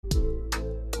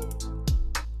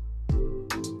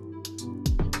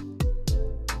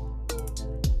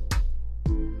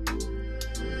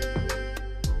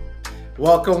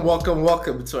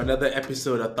Welcome to another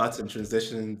episode of Thoughts and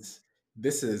Transitions.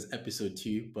 This is episode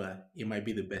 2, but it might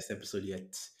be the best episode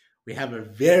yet. We have a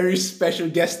very special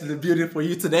guest in the building for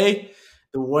you today,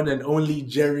 the one and only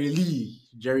Jerry Lee.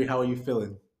 Jerry, how are you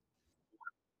feeling?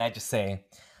 I just say,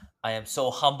 I am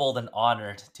so humbled and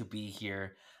honored to be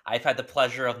here. I've had the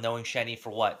pleasure of knowing Shani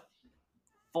for what,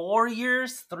 4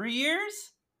 years, 3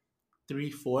 years?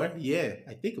 3, 4? Yeah,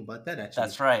 I think about that actually.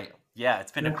 That's right. Yeah,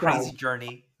 it's been a No five. crazy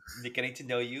journey getting to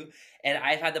know you. And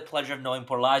I've had the pleasure of knowing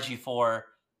Porlaji for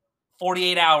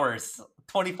 48 hours,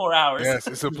 24 hours. Yes,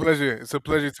 it's a pleasure. It's a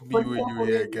pleasure to be For with sure, you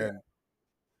here again.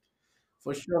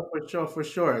 for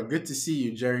sure. Good to see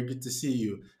you, Jerry. Good to see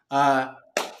you. Uh,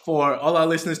 for all our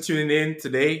listeners tuning in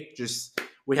today, just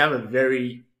we have a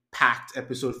very packed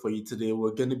episode for you today.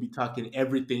 We're going to be talking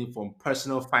everything from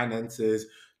personal finances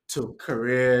to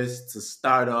careers to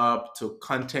startup to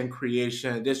content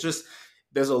creation.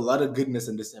 There's a lot of goodness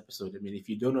in this episode. I mean, if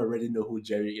you don't already know who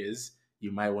Jerry is,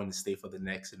 you might want to stay for the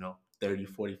next, 30,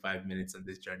 45 minutes on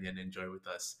this journey and enjoy with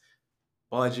us.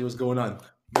 Apology, what's going on?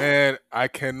 Man, I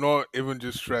cannot even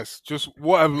just stress. Just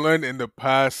what I've learned in the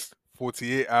past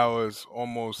 48 hours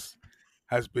almost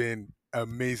has been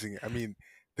amazing. I mean,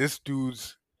 this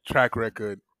dude's track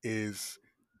record is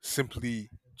simply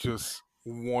just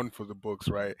one for the books,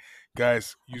 right?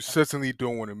 Guys, you certainly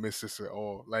don't want to miss this at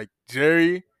all. Like,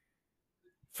 Jerry,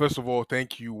 first of all,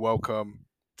 thank you. Welcome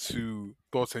to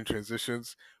Thoughts and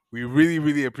Transitions. We really,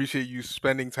 really appreciate you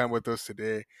spending time with us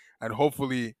today. And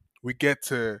hopefully, we get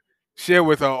to share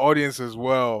with our audience as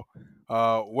well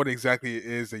what exactly it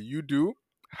is that you do,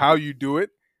 how you do it,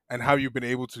 and how you've been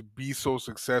able to be so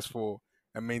successful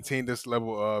and maintain this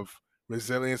level of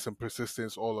resilience and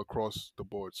persistence all across the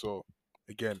board. So,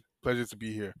 again, pleasure to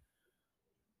be here.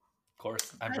 Of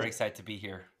course, I'm very excited to be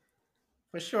here.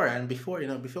 For sure. And before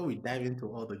we dive into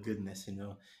all the goodness,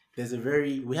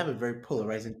 we have a very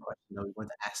polarizing question that we want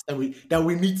to ask that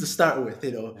we need to start with,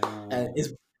 and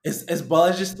Ooh, it's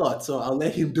Balaji's thought, so I'll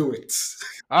let him do it.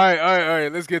 All right.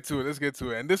 Let's get to it. Let's get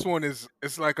to it. And this one is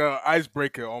it's like a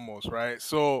icebreaker almost, right?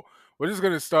 So we're just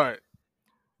gonna start.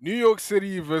 New York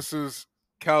City versus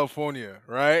California,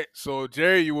 right? So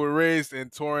Jerry, you were raised in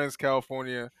Torrance,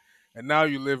 California, and now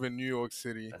you live in New York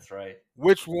City. that's right.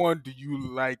 Which one do you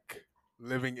like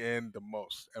living in the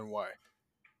most, and why?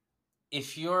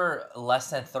 If you're less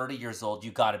than 30 years old,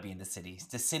 you got to be in the city.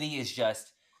 The city is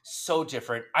just so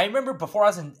different. I remember before I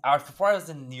was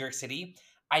in New York City,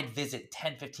 I'd visit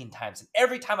 10, 15 times. And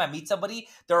every time I meet somebody,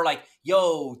 they're like,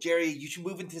 "Yo, Jerry, you should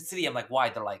move into the city." I'm like, "Why?"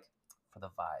 They're like, "For the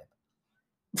vibe."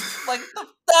 I'm like,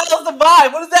 the hell's the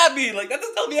vibe? What does that mean? Like, that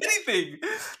doesn't tell me anything.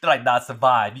 They're like, "Nah, it's the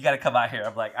vibe. You got to come out here."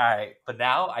 I'm like, "All right." But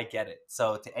now I get it.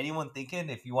 So to anyone thinking,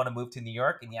 if you want to move to New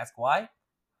York and you ask why,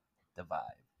 the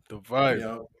vibe. The You vibe.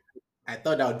 know, I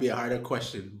thought that would be a harder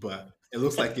question, but it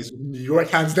looks like it's New York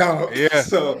hands down. Yeah.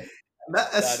 So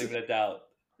Not that's even a doubt.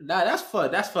 that's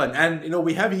fun. That's fun. And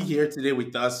we have you here today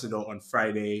with us, on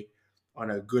Friday,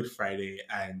 on a good Friday,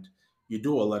 and you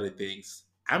do a lot of things.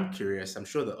 I'm curious. I'm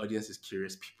sure the audience is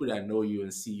curious. People that know you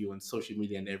and see you on social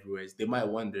media and everywhere, they might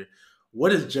wonder, what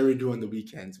does Jerry do on the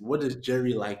weekends? What does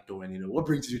Jerry like doing? What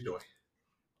brings you joy?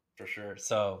 For sure.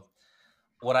 So,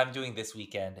 what I'm doing this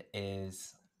weekend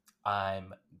is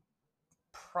I'm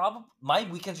probably my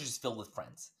weekends are just filled with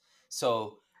friends.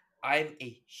 So, I'm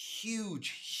a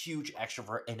huge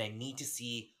extrovert and I need to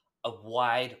see a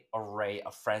wide array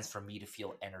of friends for me to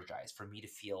feel energized, for me to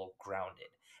feel grounded.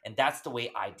 And that's the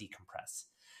way I decompress.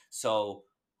 So,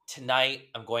 tonight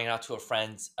I'm going out to a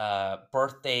friend's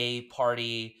birthday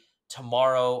party.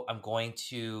 Tomorrow I'm going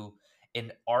to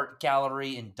an art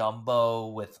gallery in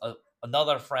Dumbo with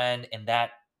another friend, and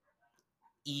that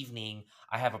evening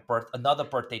I have another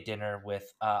birthday dinner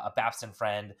with a Babson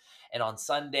friend, and on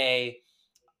Sunday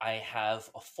I have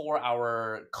a 4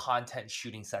 hour content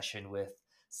shooting session with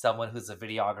someone who's a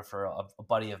videographer, a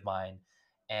buddy of mine.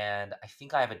 And I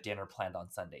think I have a dinner planned on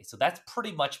Sunday. So that's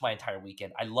pretty much my entire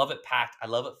weekend. I love it packed. I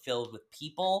love it filled with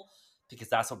people because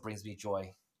that's what brings me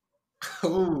joy.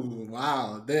 Oh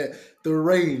wow, the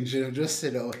range, just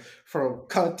from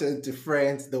content to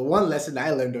friends. The one lesson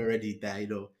I learned already that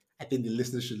I think the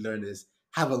listeners should learn is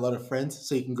have a lot of friends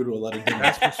so you can go to a lot of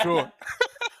That's dinners. for sure.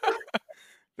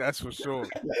 That's for sure.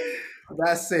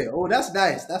 That's it. Oh, that's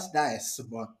nice. That's nice.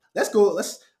 But let's go.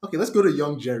 Let's go to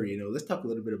young Jerry. Let's talk a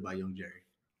little bit about young Jerry.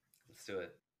 Let's do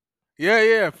it.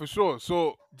 Yeah, for sure.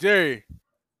 So Jerry,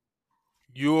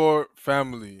 your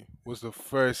family was the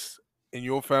first in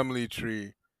your family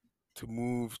tree to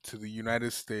move to the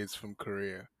United States from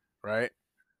Korea, right?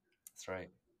 That's right.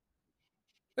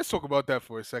 Let's talk about that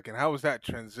for a second. How was that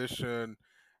transition?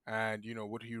 And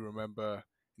what do you remember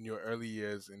in your early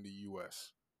years in the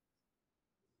US?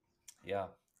 Yeah.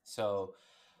 So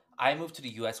I moved to the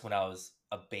US when I was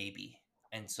a baby.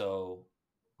 And so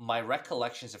my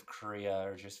recollections of Korea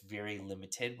are just very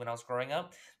limited when I was growing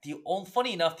up.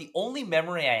 Funny enough, the only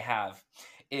memory I have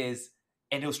is,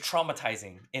 and it was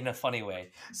traumatizing in a funny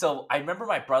way. So I remember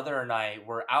my brother and I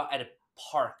were out at a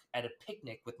park at a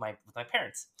picnic with my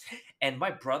parents. And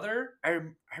my brother, I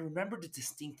remembered it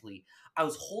distinctly. I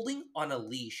was holding on a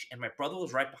leash and my brother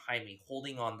was right behind me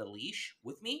holding on the leash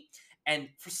with me. And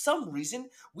for some reason,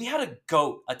 we had a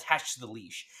goat attached to the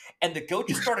leash, and the goat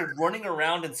just started running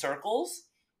around in circles.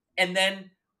 And then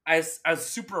I was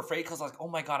super afraid because I was like, "Oh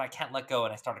my god, I can't let go!"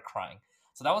 And I started crying.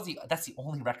 So that's the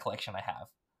only recollection I have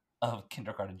of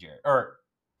kindergarten Jerry or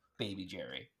baby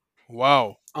Jerry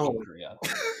Wow. in Oh, Korea.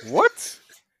 What?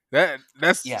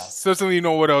 That's Yes, certainly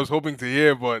not what I was hoping to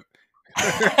hear, but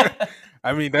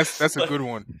I mean that's a but good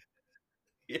one.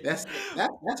 that's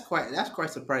that's quite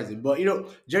surprising. But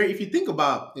Jerry, if you think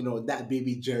about that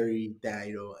baby Jerry that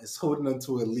is holding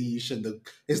onto a leash and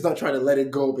is not trying to let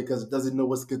it go because it doesn't know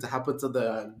what's going to happen to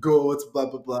the goats, blah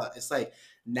blah blah. It's like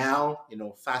now,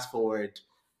 fast forward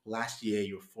last year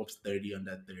you're Forbes 30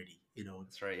 under 30.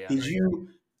 that's right. Yeah. Did you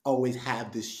always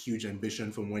have this huge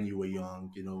ambition from when you were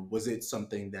young? Was it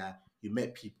something that you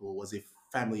met people? Was it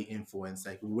family influence?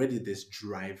 Like where did this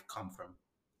drive come from?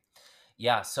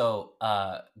 Yeah, so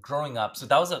growing up, so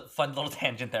that was a fun little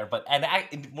tangent there, but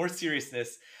in more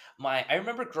seriousness, my I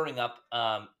remember growing up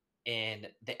in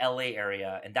the LA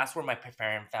area, and that's where my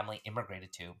parent family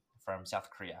immigrated to from South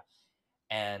Korea.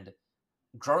 And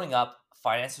growing up,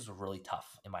 finances were really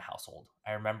tough in my household.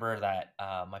 I remember that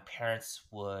my parents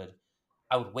would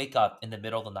I would wake up in the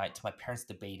middle of the night to my parents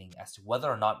debating as to whether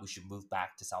or not we should move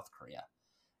back to South Korea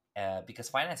because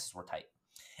finances were tight.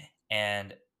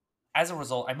 And as a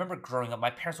result, I remember growing up,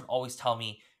 my parents would always tell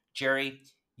me, Jerry,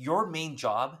 your main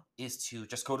job is to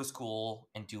just go to school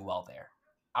and do well there.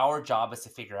 Our job is to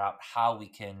figure out how we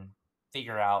can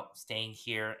figure out staying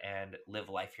here and live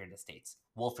life here in the States.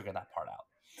 We'll figure that part out.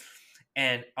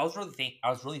 And I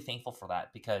was really thankful for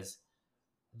that because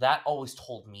that always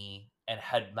told me and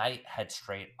had my head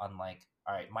straight on like,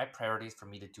 all right, my priority is for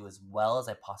me to do as well as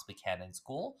I possibly can in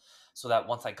school so that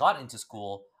once I got into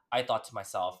school, I thought to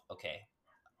myself, okay,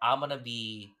 I'm gonna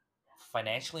be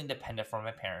financially independent from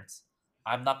my parents.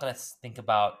 I'm not gonna think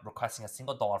about requesting a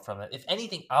single dollar from them. If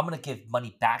anything, I'm gonna give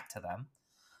money back to them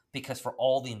because for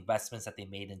all the investments that they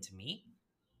made into me,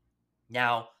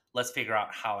 now let's figure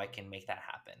out how I can make that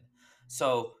happen.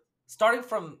 So starting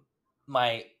from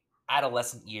my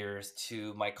adolescent years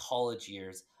to my college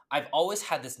years, I've always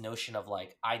had this notion of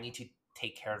like I need to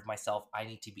take care of myself. I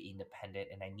need to be independent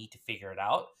and I need to figure it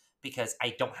out because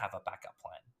I don't have a backup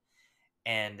plan.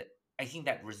 And I think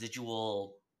that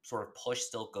residual sort of push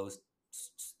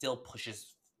still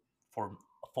pushes for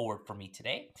forward for me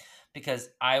today because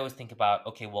I always think about,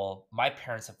 okay, well, my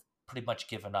parents have pretty much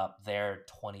given up their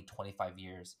 20-25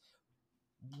 years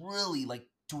really like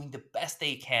doing the best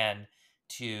they can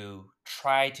to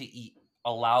try to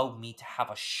allow me to have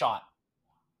a shot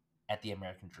at the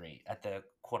American dream, at the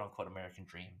quote unquote American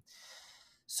dream.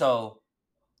 So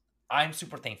I'm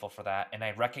super thankful for that, and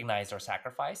I recognize their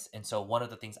sacrifice. And so, one of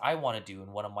the things I want to do,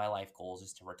 and one of my life goals,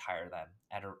 is to retire them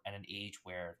at an age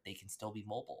where they can still be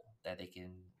mobile, that they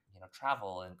can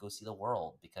travel and go see the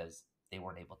world because they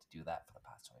weren't able to do that for the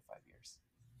past 25 years.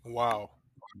 Wow.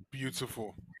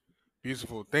 Beautiful.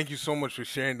 Beautiful. Thank you so much for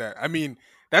sharing that. I mean,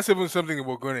 that's even something that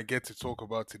we're going to get to talk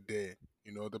about today.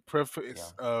 The Yeah.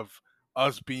 preface of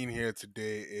us being here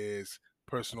today is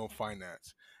personal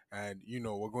finance. And,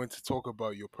 we're going to talk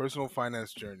about your personal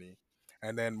finance journey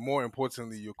and then more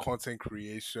importantly, your content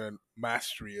creation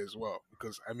mastery as well.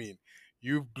 Because, I mean,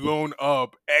 you've blown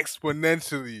up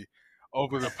exponentially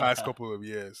over the past couple of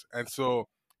years. And so,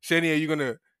 Shani, are you going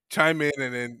to chime in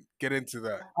and then get into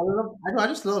that? I know, I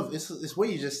just love it's what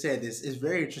you just said. It's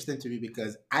very interesting to me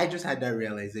because I just had that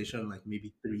realization like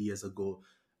maybe 3 years ago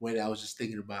when I was just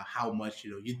thinking about how much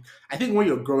I think when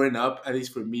you're growing up, at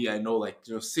least for me, I know like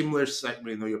similar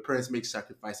your parents make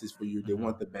sacrifices for you. They Hmm.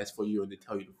 want the best for you and they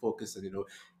tell you to focus on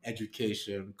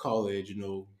education, college,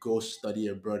 go study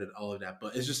abroad and all of that.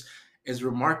 But it's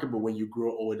remarkable when you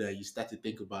grow older, you start to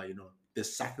think about the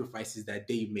sacrifices that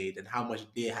they made and how much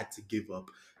they had to give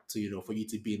up to for you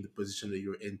to be in the position that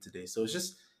you're in today. So it's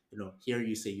just hear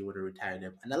you say you want to retire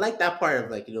them, and I like that part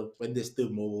of like when they're still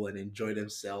mobile and enjoy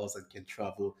themselves and can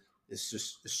travel. It's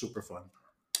super fun.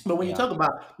 But when you Yeah. talk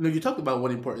about you talked about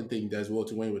one important thing as well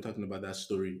too when we were talking about that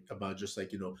story about just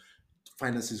like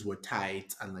finances were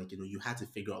tight and like you had to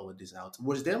figure all of this out.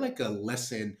 Was there like a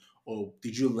lesson, or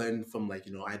did you learn from like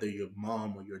either your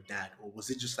mom or your dad, or was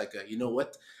it just like a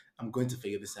what, I'm going to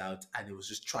figure this out, and it was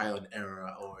just trial and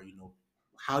error, or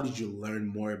how did you learn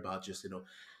more about just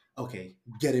okay,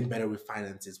 getting better with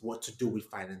finances, what to do with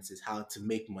finances, how to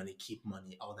make money, keep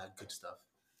money, all that good stuff.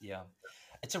 Yeah.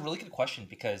 It's a really good question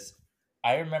because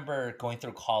I remember going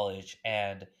through college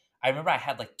and I remember I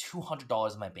had like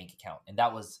 $200 in my bank account, and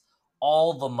that was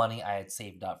all the money I had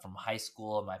saved up from high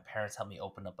school. My parents helped me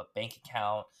open up a bank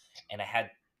account, and I had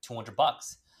 200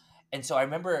 bucks. And so I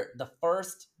remember the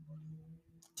first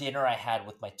dinner I had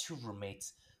with my two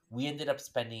roommates, we ended up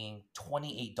spending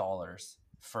 $28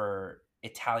 for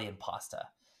Italian pasta.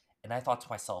 And I thought to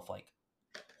myself, like,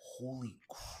 holy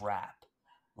crap.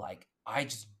 Like, I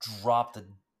just dropped a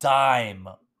dime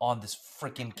on this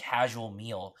freaking casual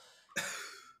meal.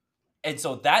 And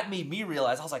so that made me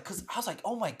realize, because I was like,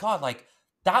 oh my God, like,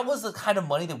 that was the kind of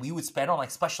money that we would spend on like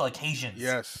special occasions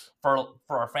Yes. for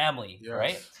our family,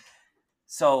 right? Yes.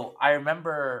 So I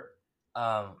remember,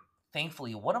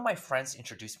 thankfully, one of my friends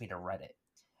introduced me to Reddit,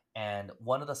 and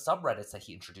one of the subreddits that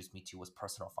he introduced me to was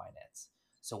personal finance.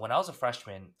 So when I was a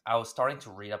freshman, I was starting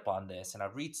to read up on this, and I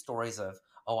read stories of,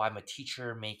 oh, I'm a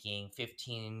teacher making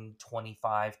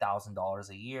 $25,000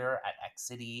 a year at X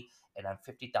city, and I'm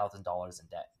 $50,000 in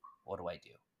debt. What do I do?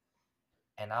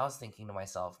 And I was thinking to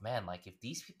myself, man, like if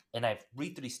these people, and I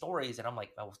read through these stories, and I'm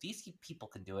like, well, if these people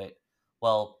can do it,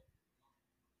 well,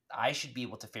 I should be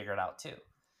able to figure it out too.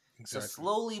 So Exactly.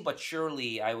 slowly but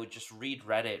surely, I would just read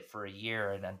Reddit for a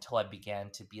year, and until I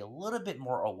began to be a little bit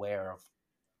more aware of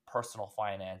personal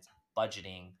finance,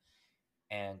 budgeting,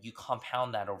 and you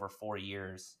compound that over 4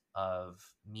 years of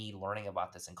me learning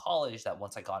about this in college. That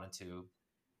once I got into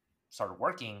started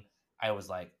working, I was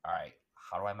like, all right,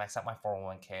 how do I max out my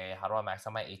 401k? How do I max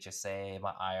out my HSA,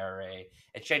 my IRA?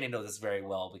 And Shannon knows this very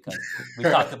well because we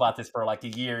talked about this for like a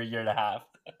year and a half.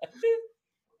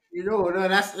 No,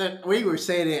 that's when you were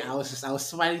saying it. I was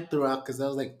smiling throughout because I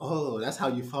was like, oh, that's how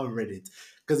you found Reddit.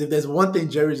 Because if there's one thing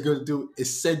Jerry's going to do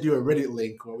is send you a Reddit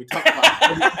link when we talk about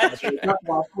credit cards, That's when we right. talk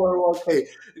about 401k,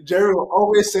 Jerry will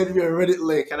always send me a Reddit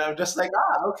link, and I'm just like,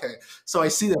 okay. So I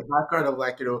see the background of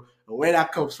like where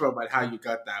that comes from and how you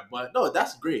got that. But no,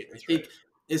 that's great. I That's right. think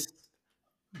it's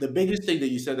the biggest thing that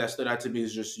you said that stood out to me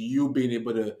is just you being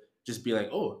able to just be like,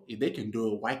 oh, if they can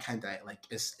do it, why can't I? Like,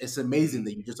 it's amazing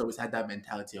that you just always had that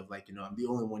mentality of like, I'm the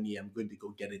only one here. I'm going to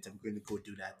go get it. I'm going to go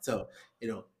do that. So,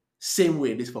 same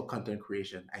way it is for content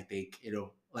creation. I think,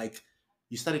 like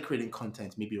you started creating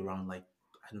content maybe around like,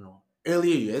 I don't know,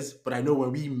 earlier years, but I know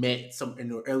when we met some in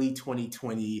the early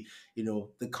 2020,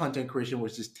 the content creation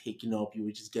was just taking up. You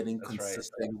were just getting That's right.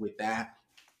 consistent with that.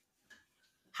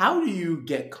 How do you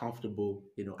get comfortable?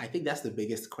 I think that's the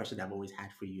biggest question I've always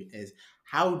had for you is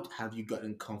how have you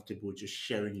gotten comfortable just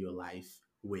sharing your life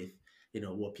with,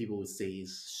 what people would say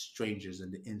is strangers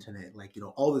on the internet, like,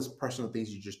 all these personal things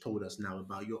you just told us now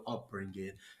about your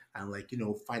upbringing and like,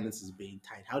 finances being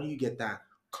tight. How do you get that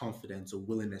confidence or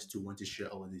willingness to want to share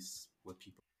all of this with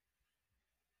people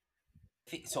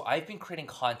So I've been creating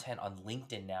content on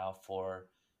LinkedIn now for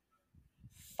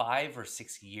 5 or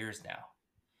 6 years now.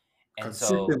 And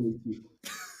so, consistently too?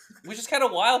 which is kind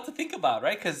of wild to think about,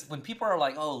 right? Because when people are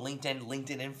like, "Oh, LinkedIn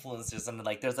influencers," and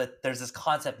like, there's this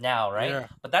concept now, right? Yeah.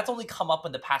 But that's only come up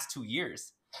in the past 2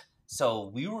 years.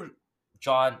 So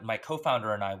John, my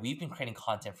co-founder, and I, we've been creating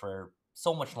content for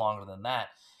so much longer than that.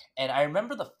 And I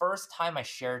remember the first time I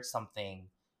shared something,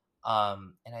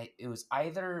 it was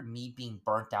either me being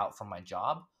burnt out from my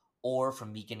job or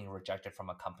from me getting rejected from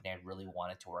a company I really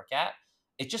wanted to work at.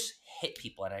 It just hit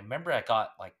people, and I remember I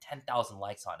got like 10,000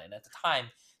 likes on it. And at the time,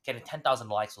 getting 10,000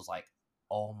 likes was like,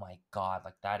 oh my God,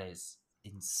 like that is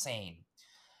insane.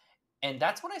 And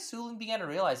that's when I soon began to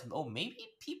realize, oh, maybe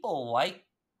people like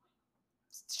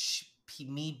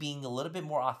me being a little bit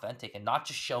more authentic and not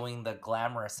just showing the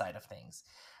glamorous side of things.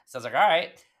 So I was like, all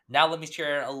right, now let me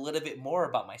share a little bit more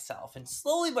about myself. And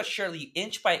slowly but surely,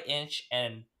 inch by inch,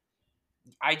 and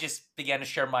I just began to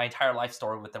share my entire life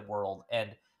story with the world.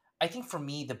 And I think for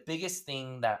me, the biggest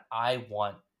thing that I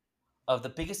want, of the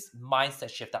biggest mindset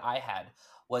shift that I had,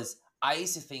 was I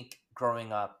used to think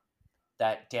growing up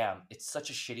that, damn, it's such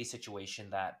a shitty situation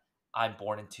that I'm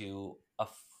born into a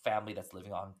family that's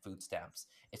living on food stamps.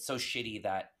 It's so shitty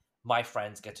that my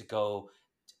friends get to go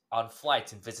on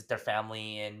flights and visit their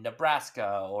family in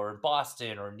Nebraska or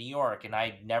Boston or New York, and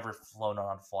I'd never flown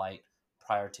on a flight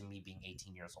prior to me being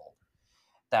 18 years old.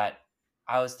 That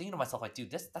I was thinking to myself, like, dude,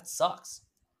 that sucks.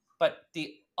 But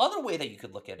the other way that you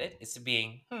could look at it is to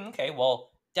being, okay,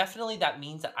 well, definitely that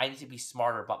means that I need to be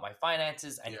smarter about my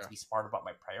finances. I need to Yeah. be smarter about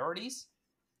my priorities.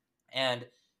 And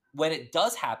when it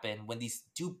does happen, when these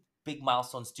two big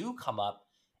milestones do come up,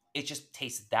 it just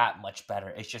tastes that much better.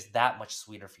 It's just that much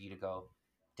sweeter for you to go,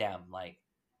 damn, like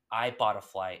I bought a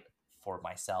flight for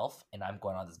myself and I'm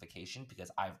going on this vacation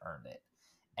because I've earned it.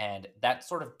 And that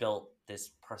sort of built this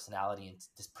personality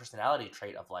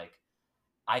trait of like,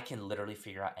 I can literally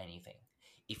figure out anything.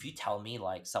 If you tell me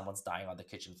like someone's dying on the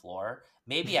kitchen floor,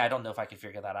 maybe I don't know if I can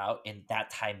figure that out in that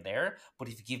time there, but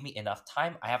if you give me enough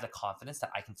time, I have the confidence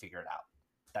that I can figure it out.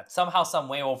 That somehow, some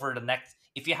way over the next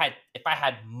if I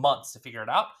had months to figure it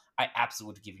out, I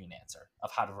absolutely would give you an answer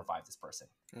of how to revive this person.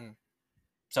 Mm.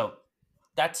 So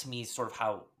that to me is sort of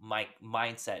how my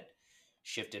mindset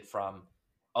shifted from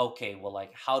okay, well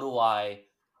like how do I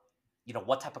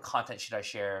what type of content should I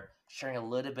share? Sharing a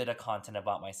little bit of content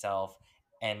about myself,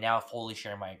 and now fully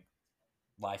sharing my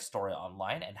life story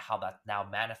online, and how that now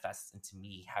manifests into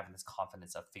me having this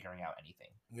confidence of figuring out anything.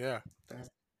 Yeah. That's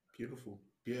beautiful.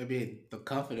 I mean, the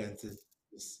confidence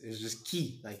is just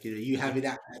key. Like you having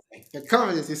that, like, the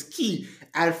confidence is key.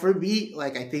 And for me,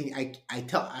 like I think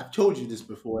I've told you this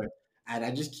before, and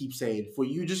I just keep saying, for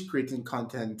you just creating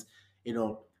content, you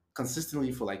know,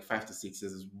 consistently for like 5 to 6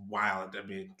 years is wild. I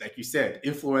mean, like you said,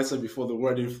 influencer before the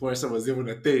word influencer was even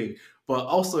a thing. But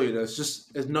also,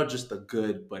 it's not just the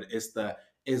good, but it's the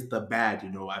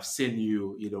bad. I've seen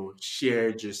you,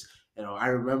 share just I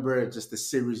remember just the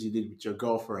series you did with your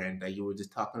girlfriend that you were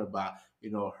just talking about,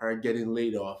 her getting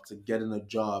laid off to getting a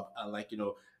job, and like,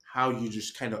 how you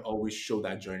just kind of always show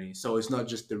that journey. So it's not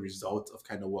just the result of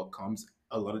kind of what comes.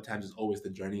 A lot of times it's always the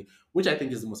journey, which I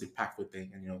think is the most impactful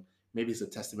thing. And, maybe it's a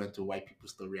testament to why people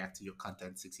still react to your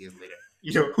content 6 years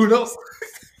later. Who knows?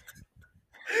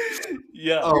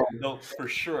 Yeah, Oh, no, for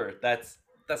sure. That's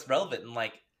relevant and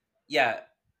like, yeah,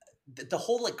 the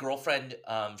whole like girlfriend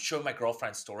showing my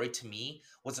girlfriend's story to me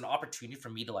was an opportunity for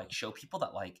me to like show people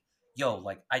that like yo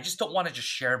like I just don't want to just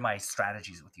share my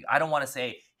strategies with you. I don't want to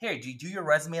say here do you do your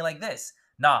resume like this.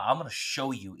 Nah, I'm going to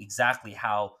show you exactly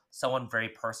how someone very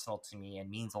personal to me and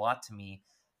means a lot to me,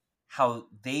 how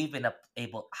they've been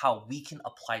able how we can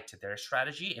apply it to their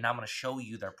strategy, and I'm going to show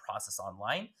you their process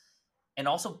online and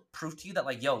also prove to you that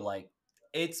like yo like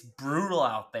it's brutal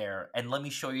out there, and let me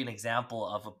show you an example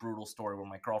of a brutal story where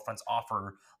my girlfriend's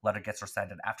offer letter gets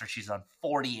rescinded after she's done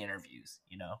 40 interviews.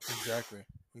 Exactly.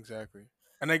 Exactly.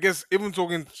 And I guess even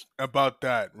talking about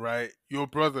that, right? Your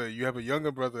brother, you have a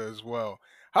younger brother as well.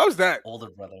 How's that? Older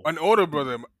brother. An older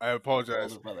brother, I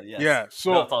apologize. Older brother, yes. Yeah. No,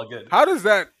 So, it's all good. how does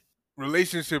that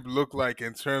relationship look like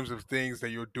in terms of things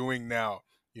that you're doing now?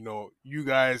 You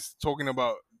guys talking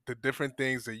about the different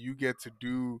things that you get to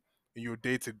do in your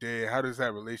day to day. How does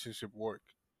that relationship work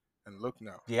and look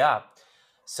now? Yeah.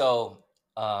 So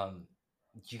um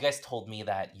you guys told me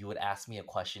that you would ask me a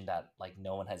question that like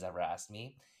no one has ever asked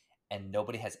me, and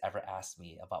nobody has ever asked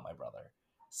me about my brother.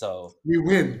 So we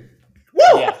win.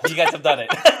 yeah, you guys have done it.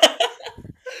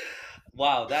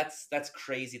 Wow, that's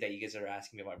crazy that you guys are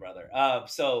asking me about my brother.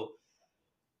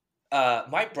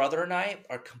 My brother and I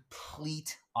are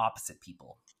complete opposite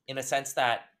people in a sense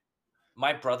that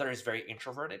my brother is very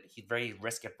introverted. He's very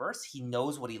risk averse. He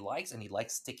knows what he likes and he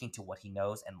likes sticking to what he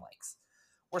knows and likes.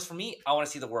 Whereas for me, I want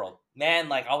to see the world. Man,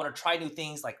 like I want to try new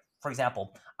things. Like, for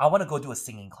example, I want to go do a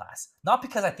singing class. Not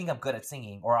because I think I'm good at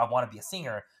singing or I want to be a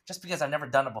singer, just because I've never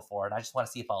done it before and I just want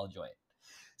to see if I'll enjoy it.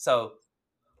 So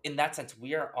in that sense,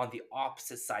 we are on the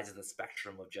opposite sides of the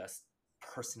spectrum of just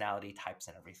personality types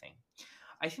and everything.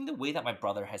 I think the way that my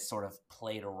brother has sort of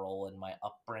played a role in my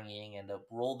upbringing and the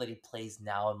role that he plays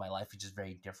now in my life is just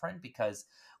very different because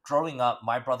growing up,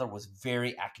 my brother was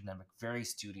very academic, very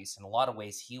studious. In a lot of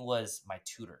ways, he was my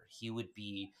tutor. He would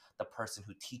be the person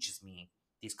who teaches me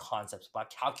these concepts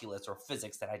about calculus or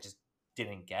physics that I just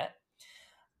didn't get.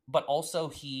 But also,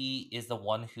 he is the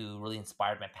one who really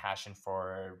inspired my passion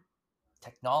for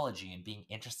technology and being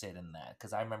interested in that,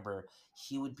 because I remember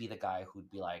he would be the guy who'd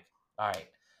be like, all right,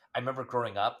 I remember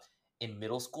growing up in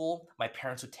middle school, my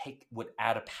parents would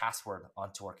add a password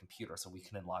onto our computer so we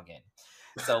couldn't log in.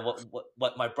 So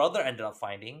what my brother ended up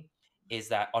finding is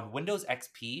that on Windows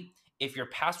XP, if your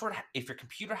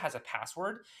computer has a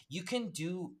password, you can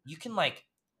like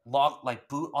log like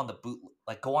boot on the boot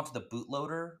like go onto the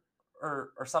bootloader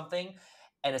or something,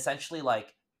 and essentially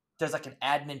like there's like an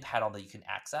admin panel that you can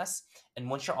access. And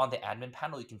once you're on the admin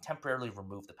panel, you can temporarily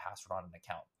remove the password on an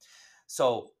account.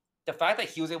 So the fact that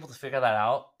he was able to figure that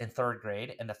out in third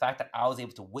grade, and the fact that I was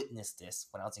able to witness this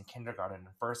when I was in kindergarten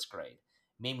and first grade,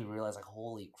 made me realize like,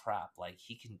 holy crap, like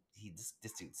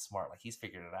this dude's smart, like he's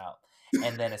figured it out.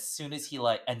 And then as soon as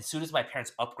my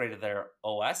parents upgraded their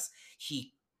OS,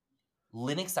 he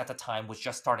Linux at the time was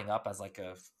just starting up as like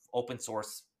a open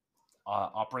source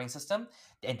operating system,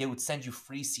 and they would send you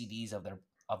free CDs of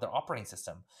their operating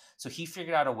system. So he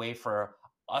figured out a way for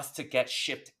us to get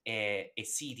shipped a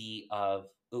CD of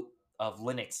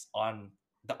Linux on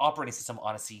the operating system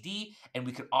on a CD, and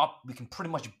we can pretty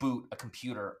much boot a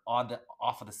computer on the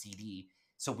off of the CD,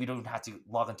 so we don't have to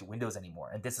log into Windows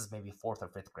anymore. And this is maybe fourth or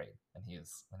fifth grade when he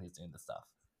was doing this stuff.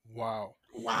 Wow.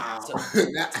 Wow. So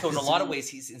That so in a is- lot of ways,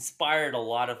 he's inspired a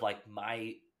lot of like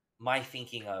my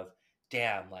thinking of,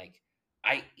 damn,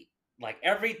 I like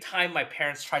every time my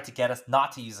parents tried to get us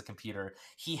not to use a computer,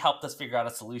 he helped us figure out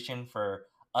a solution for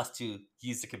us to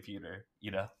use the computer, you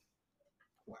know.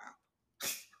 wow.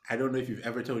 I don't know if you've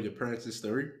ever told your parents this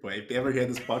story, but if they ever hear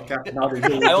this podcast, now they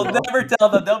know I what to will know. never tell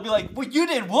them. They'll be like, "Well, you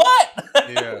did what?"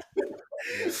 Yeah.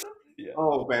 Yeah. Yeah.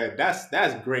 Oh man, that's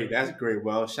great. That's great.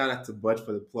 Well, shout out to Bud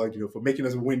for the plug, for making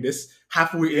us win this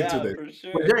halfway into Yeah, this. for But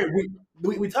sure. Jerry,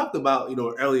 we talked about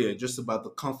earlier just about the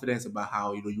confidence about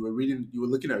how you were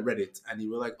looking at Reddit and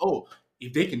you were like, oh,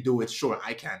 if they can do it, sure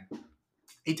I can.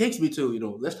 It takes me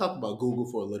to let's talk about Google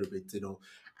for a little bit.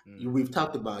 Mm, We've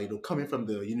talked about coming from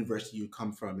the university you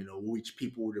come from, which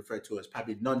people would refer to as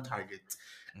probably non-target,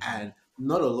 mhm, and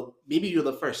not a maybe you're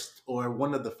the first or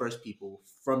one of the first people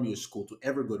from your school to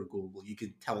ever go to Google. You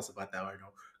can tell us about that, or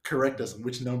correct us mhm, on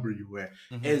which number you were.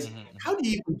 mhm, Is mhm, how mhm. do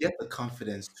you even get the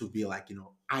confidence to be like,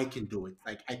 I can do it?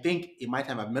 Like I think in my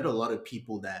time I've met a lot of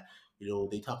people that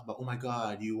they talk about, oh my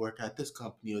God, you work at this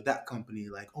company or that company.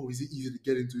 Like, oh, is it easy to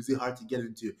get into? Is it hard to get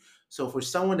into? So for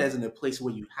someone that's in a place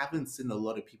where you haven't seen a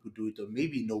lot of people do it, or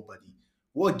maybe nobody,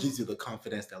 what gives you the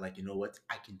confidence that like, you know what,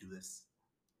 I can do this?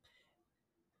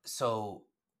 So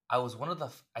I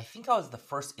think I was the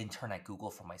first intern at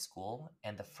Google for my school,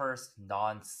 and the first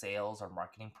non-sales or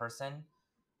marketing person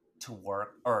to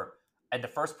work, or and the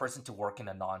first person to work in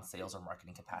a non-sales or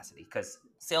marketing capacity, because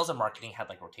sales and marketing had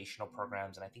like rotational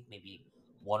programs, and I think maybe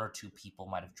one or two people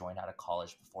might have joined out of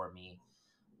college before me,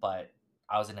 but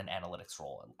I was in an analytics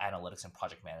and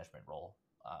project management role,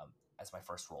 as my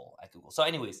first role at Google. So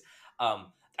anyways, I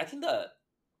think the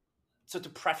so to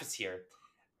preface here,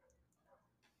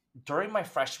 during my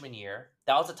freshman year,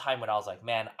 that was a time when I was like,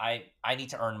 man, I need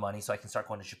to earn money so I can start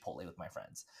going to Chipotle with my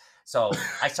friends. So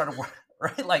I started work,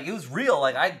 right? Like it was real.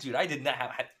 Like I did not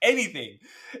have anything.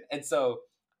 And so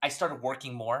I started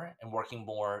working more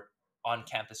on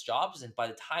campus jobs. And by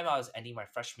the time I was ending my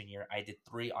freshman year, I did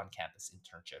 3 on campus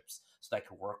internships so that I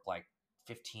could work like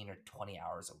 15 or 20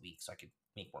 hours a week so I could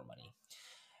make more money.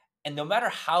 And no matter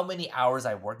how many hours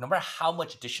I worked, no matter how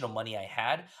much additional money I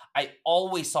had, I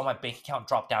always saw my bank account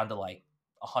drop down to like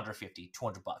 150,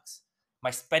 $200. My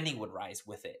spending would rise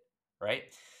with it, right?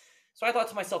 So I thought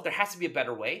to myself, there has to be a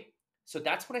better way. So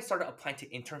that's when I started applying to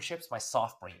internships my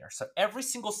sophomore year. So every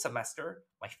single semester,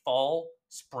 my fall,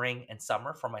 spring, and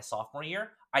summer for my sophomore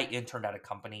year, I interned at a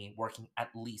company working at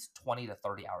least 20 to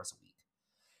 30 hours a week.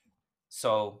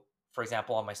 So, for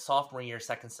example, on my sophomore year,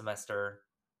 second semester,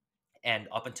 and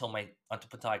up until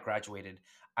I graduated,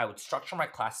 I would structure my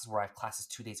classes where I have classes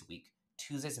 2 days a week,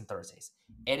 Tuesdays and Thursdays,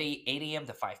 8 a.m.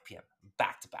 to 5 p.m.,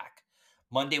 back to back.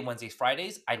 Monday, Wednesdays,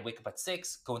 Fridays, I'd wake up at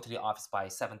 6, go into the office by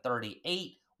 7:30,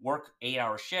 8, work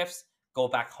 8-hour shifts, go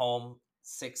back home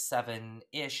 6,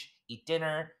 7-ish, eat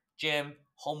dinner, gym,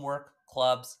 homework,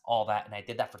 clubs, all that. And I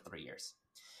did that for 3 years.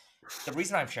 The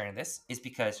reason I'm sharing this is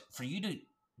because for you to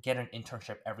get an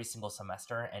internship every single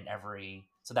semester, and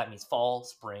so that means fall,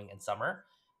 spring, and summer,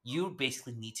 you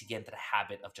basically need to get into the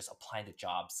habit of just applying to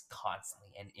jobs constantly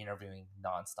and interviewing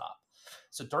nonstop.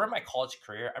 So during my college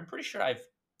career, I'm pretty sure I've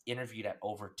interviewed at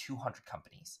over 200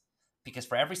 companies, because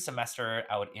for every semester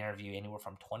I would interview anywhere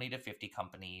from 20 to 50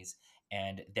 companies,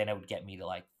 and then it would get me to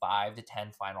like 5 to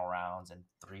 10 final rounds and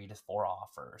 3 to 4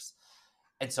 offers.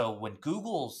 And so when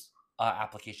Google's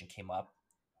application came up,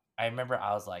 I remember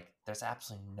I was like, there's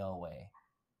absolutely no way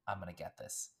I'm going to get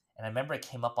this. And I remember it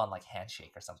came up on like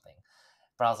Handshake or something.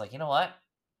 But I was like, you know what?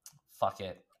 Fuck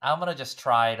it. I'm going to just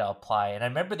try to apply. And I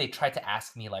remember they tried to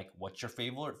ask me, like, what's your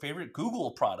favorite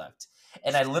Google product?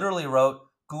 And I literally wrote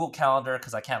Google Calendar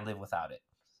because I can't live without it.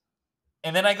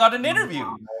 And then I got an interview,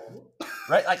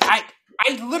 right? Like, I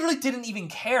literally didn't even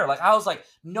care. Like, I was like,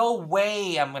 no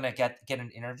way I'm going to get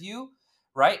an interview,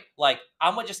 right? Like,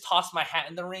 I'm going to just toss my hat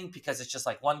in the ring because it's just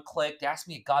like one click. They asked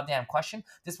me a goddamn question.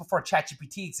 This before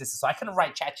ChatGPT existed, so I couldn't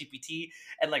write ChatGPT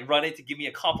and like run it to give me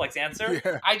a complex answer.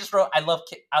 Yeah. I just wrote, I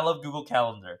love Google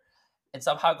Calendar. And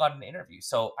somehow I got an interview.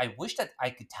 So I wish that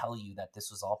I could tell you that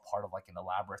this was all part of like an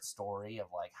elaborate story of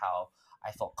like how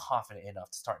I felt confident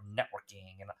enough to start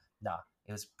networking. And nah,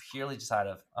 it was purely just out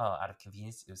of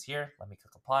convenience. It was here. Let me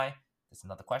click apply. There's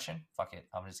another question. Fuck it.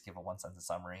 I'm gonna just give a one sentence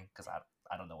summary because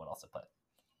I don't know what else to put.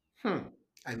 Hmm.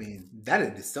 I mean, that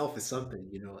in itself is something,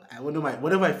 you know. One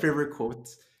of my favorite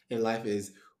quotes in life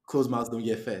is "closed mouths don't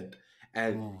get fed,"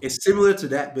 and Ooh. it's similar to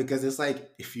that because it's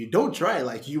like if you don't try,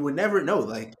 like you will never know.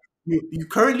 Like you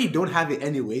currently don't have it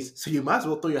anyways, so you might as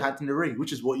well throw your hat in the ring,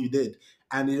 which is what you did.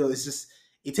 And you know, it's just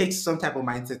it takes some type of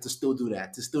mindset to still do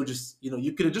that, to still just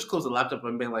you could have just closed the laptop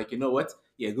and been like, you know what,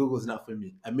 yeah, Google's not for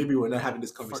me, and maybe we're not having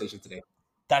this For conversation today.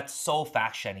 That's so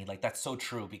fact, Shenny. Like that's so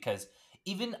true because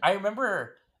even I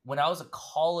remember when I was a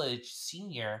college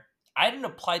senior, I didn't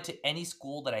apply to any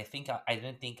school that I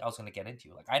didn't think I was going to get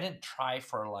into. Like I didn't try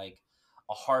for like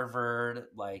a Harvard,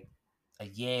 like a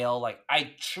Yale. Like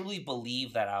I truly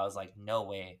believe that I was like, no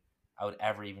way I would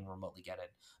ever even remotely get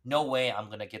it. No way I'm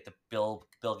going to get the Bill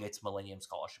Gates Millennium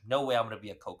Scholarship. No way I'm going to be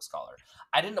a Koch scholar.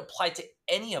 I didn't apply to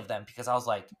any of them because I was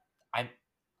like, I'm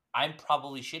I'm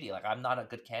probably shitty. Like I'm not a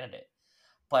good candidate.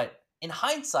 But in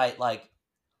hindsight, like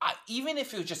even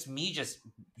if it was just me just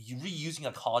reusing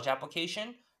a college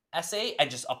application essay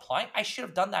and just applying, I should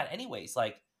have done that anyways.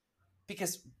 Like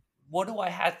because what do I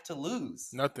have to lose?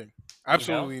 Nothing. You know,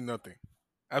 Absolutely nothing.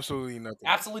 Absolutely nothing.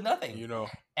 absolutely nothing. You know,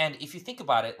 And if you think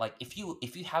about it, like if you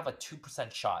have a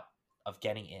 2% shot of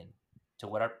getting in to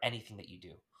whatever anything that you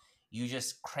do, you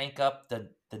just crank up the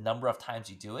number of times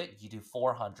you do it. You do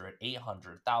 400, 800,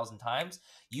 1,000 times.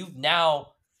 You've now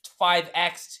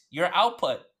 5x'd your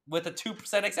output with a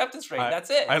 2% acceptance rate. I That's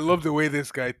it. I love the way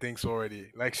this guy thinks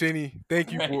already. Like Shani,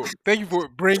 Right. thank you for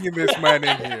bringing this man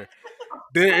in here.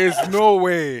 There is no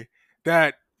way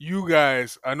that you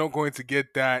guys are not going to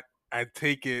get that and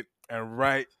take it and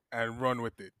write and run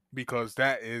with it because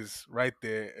that is right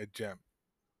there a gem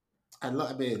I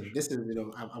for mean, sure. this is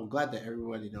I'm glad that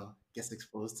everyone gets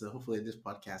exposed to hopefully this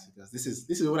podcast because this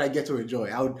is what I get to enjoy.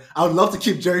 I would love to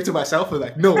keep Jerry to myself and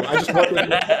like no, I just want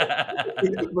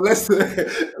to. But let's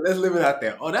let's leave it out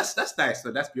there. Oh, that's nice.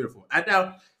 So that's beautiful. And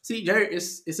now, see, Jerry,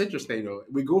 it's interesting though.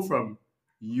 We go from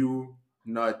you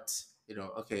not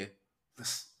okay,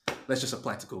 let's let's just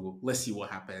apply to Google. Let's see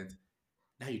what happened.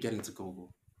 Now you get into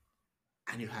Google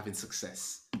and you're having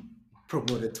success,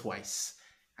 promoted twice.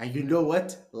 And you know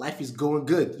what? Life is going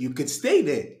good. You could stay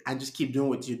there and just keep doing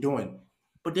what you're doing.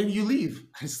 But then you leave.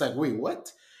 And it's like, wait,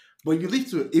 what? But you leave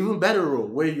to an even better role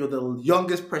where you're the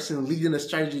youngest person leading a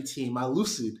strategy team at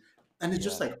Lucid. And it's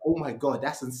just Yeah. like, oh my God,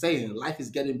 that's insane. Life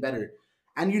is getting better.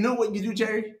 And you know what you do,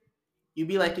 Jerry? You'd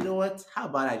be like, you know what? How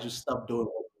about I just stop doing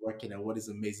what I'm working and what is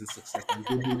amazing success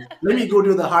and let me go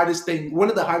do the hardest thing, one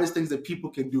of the hardest things that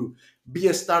people can do, be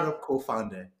a startup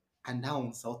co-founder. And now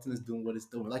Insulting is doing what it's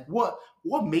doing. Like what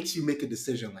makes you make a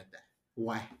decision like that?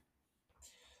 Why?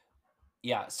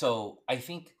 Yeah. So I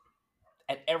think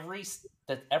at every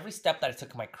step that I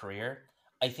took in my career,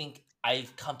 I think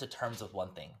I've come to terms with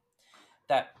one thing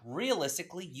that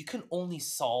realistically you can only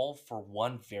solve for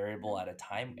one variable at a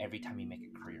time every time you make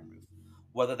a career move,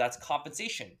 whether that's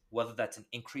compensation, whether that's an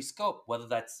increased scope, whether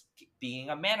that's being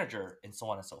a manager, and so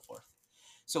on and so forth.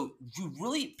 So you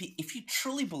really, if you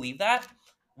truly believe that,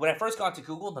 when I first got to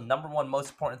Google, the number one most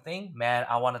important thing, man,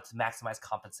 I wanted to maximize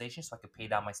compensation so I could pay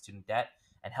down my student debt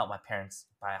and help my parents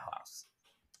buy a house.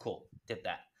 Cool, did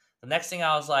that. The next thing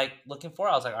I was like looking for,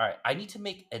 I was like, all right, I need to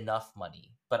make enough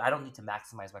money, but I don't need to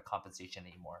maximize my compensation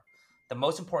anymore. The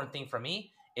most important thing for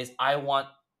me is I want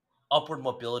upward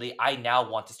mobility. I now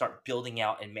want to start building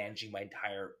out and managing my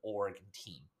entire org and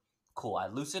team. Cool.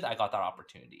 At Lucid, I got that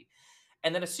opportunity.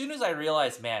 And then as soon as I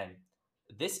realized, man,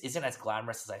 this isn't as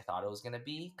glamorous as I thought it was going to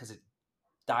be because it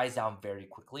dies down very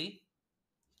quickly.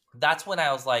 That's when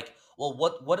I was like, well,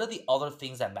 what are the other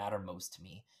things that matter most to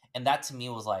me? And that to me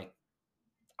was like,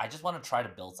 I just want to try to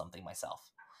build something myself.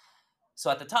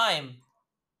 So at the time,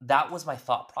 that was my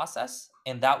thought process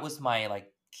and that was my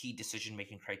like key decision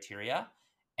making criteria.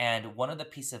 And one of the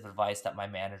pieces of advice that my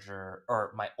manager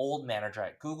or my old manager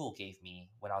at Google gave me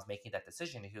when I was making that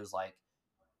decision, he was like,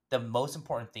 the most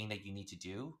important thing that you need to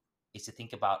do is to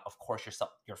think about, of course,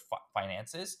 your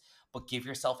finances, but give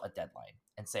yourself a deadline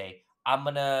and say, I'm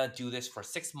gonna do this for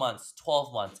 6 months,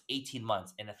 12 months, 18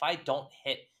 months, and if I don't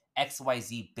hit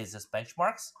XYZ business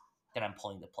benchmarks, then I'm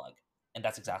pulling the plug. And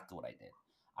that's exactly what I did.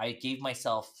 I gave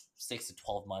myself 6 to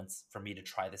 12 months for me to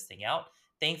try this thing out.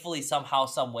 Thankfully, somehow,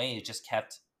 some way, it just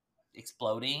kept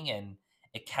exploding and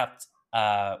it kept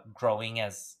growing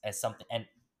as something. And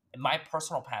my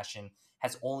personal passion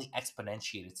has only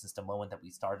exponentiated since the moment that we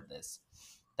started this,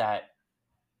 that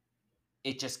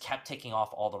it just kept taking off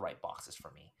all the right boxes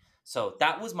for me. So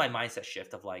that was my mindset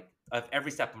shift of like of every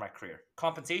step of my career: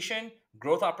 compensation,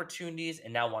 growth opportunities,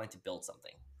 and now wanting to build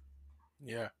something.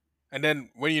 Yeah. And then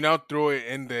when you now throw it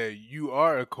in there, you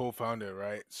are a co-founder,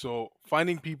 right? So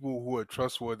finding people who are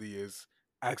trustworthy is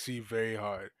actually very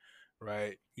hard,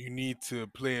 right? You need to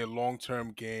play a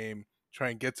long-term game, try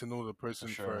and get to know the For person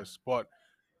sure. first. But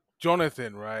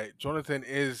Jonathan, right? Jonathan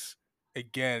is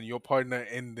again your partner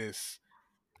in this.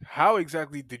 How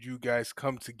exactly did you guys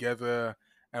come together,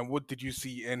 and what did you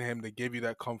see in him that gave you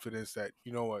that confidence that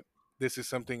you know what, this is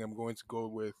something I'm going to go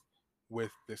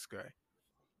with this guy?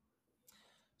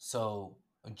 So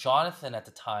Jonathan at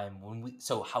the time when we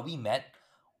so how we met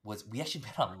was we actually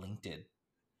met on LinkedIn.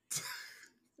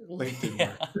 LinkedIn,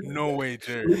 man. Yeah. No way,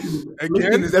 Jerry. LinkedIn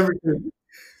Again? is everything.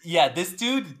 Yeah, this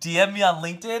dude DM me on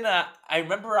LinkedIn. I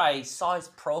remember I saw his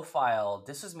profile.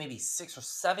 This was maybe 6 or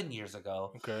 7 years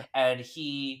ago, Okay. and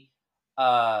he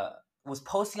uh, was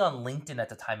posting on LinkedIn at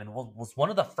the time, and was one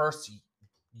of the first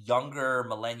younger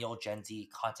millennial Gen Z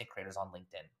content creators on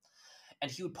LinkedIn. And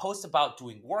he would post about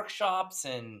doing workshops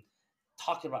and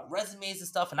talking about resumes and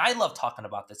stuff. And I love talking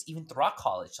about this even throughout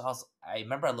college. So I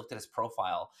remember I looked at his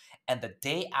profile, and the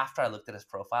day after I looked at his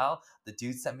profile, the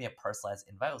dude sent me a personalized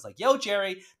invite. I was like, "Yo,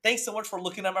 Jerry, thanks so much for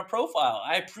looking at my profile.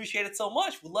 I appreciate it so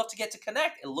much. We'd love to get to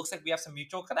connect. It looks like we have some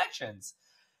mutual connections."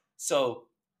 So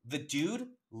the dude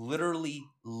literally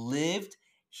lived,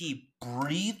 he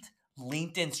breathed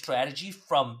LinkedIn strategy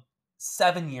from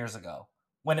 7 years ago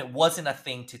when it wasn't a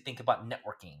thing to think about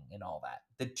networking and all that.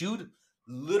 The dude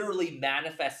literally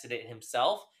manifested it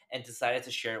himself and decided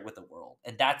to share it with the world.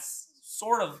 And that's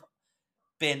sort of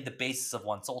been the basis of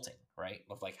Wonsulting, right?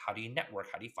 Of like, how do you network?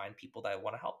 How do you find people that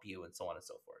want to help you and so on and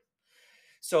so forth?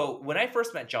 So when I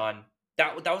first met John,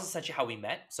 that was essentially how we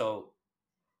met. So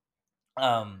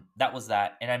that was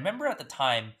that. And I remember at the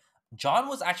time John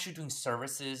was actually doing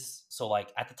services. So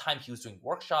like at the time he was doing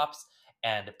workshops,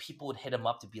 and people would hit him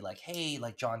up to be like, "Hey,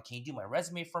 like John, can you do my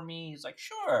resume for me?" He's like,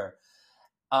 "Sure."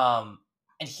 um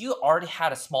and he already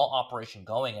had a small operation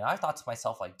going, and I thought to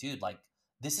myself like, "Dude, like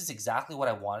this is exactly what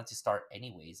I wanted to start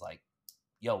anyways. Like,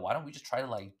 yo, why don't we just try to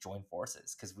like join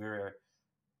forces?" Because we were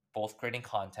both creating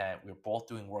content, we were both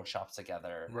doing workshops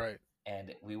together, Right.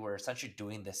 and we were essentially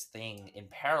doing this thing in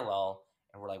parallel.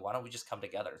 And we're like, why don't we just come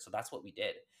together? So that's what we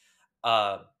did.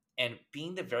 uh, and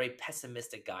being the very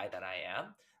pessimistic guy that I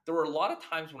am, there were a lot of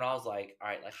times when I was like, all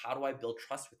right, like how do I build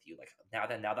trust with you? Like now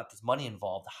that there's money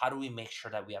involved, how do we make sure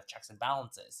that we have checks and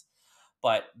balances?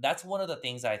 But that's one of the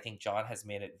things that I think John has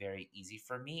made it very easy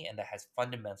for me, and that has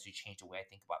fundamentally changed the way I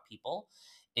think about people.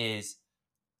 Is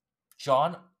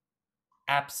John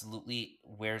absolutely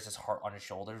wears his heart on his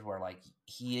shoulders, where like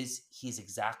he's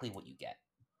exactly what you get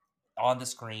on the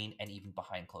screen and even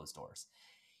behind closed doors.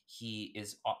 He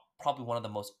is probably one of the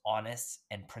most honest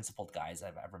and principled guys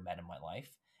I've ever met in my life.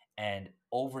 And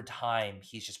over time,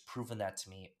 he's just proven that to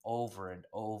me over and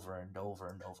over and over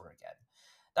and over again.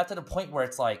 That's to the point where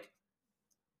it's like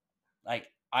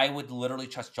I would literally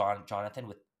trust Jonathan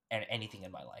with anything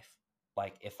in my life.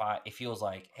 Like if he was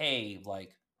like, "Hey,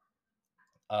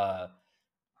 uh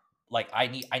I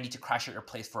need to crash at your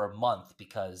place for a month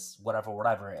because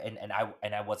whatever, and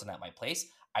I wasn't at my place,"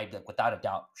 I'd be like, without a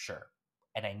doubt, sure.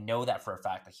 And I know that for a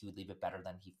fact that he would leave it better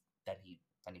than he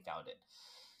found it.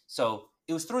 So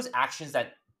it was through his actions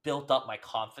that built up my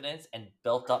confidence and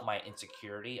built up my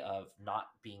insecurity of not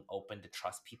being open to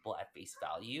trust people at face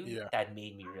value Yeah. that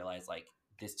made me realize like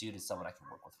this dude is someone I can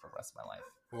work with for the rest of my life.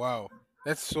 Wow.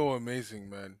 That's so amazing,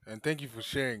 man. And thank you for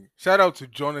sharing. Shout out to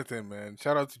Jonathan, man.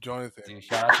 Shout out to Jonathan. Dude,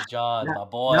 shout out to John, Now, my now,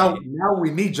 boy. now we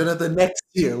need Jonathan next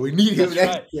year. We need him That's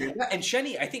next right. year. And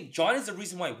Shenny, I think John is the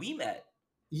reason why we met.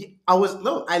 Yeah, I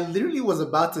literally was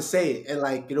about to say it, and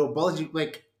like apology.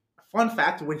 Like, fun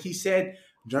fact, when he said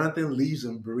Jonathan leaves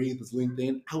and breathes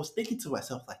LinkedIn, I was thinking to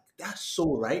myself like, that's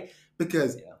so right,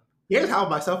 because Yeah. here's how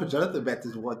myself and Jonathan met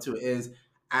this one too is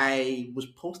I was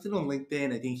posting on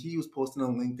LinkedIn. I think he was posting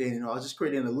on LinkedIn. I was just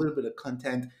creating a little bit of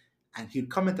content, and he'd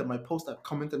comment on my post. I'd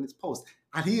comment on his post,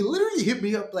 and he literally hit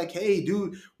me up like, "Hey,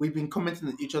 dude, we've been commenting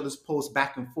on each other's posts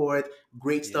back and forth.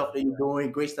 Great Yeah. stuff that you're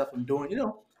doing. Great stuff I'm doing.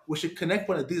 We should connect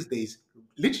one of these days,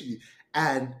 literally."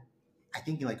 And I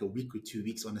think in like a week or 2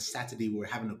 weeks, on a Saturday, we were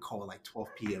having a call like 12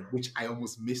 p.m., which I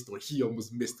almost missed, or he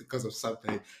almost missed because of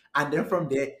something. And then from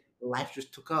there, life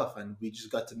just took off, and we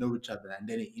just got to know each other. And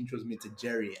then it introduced me to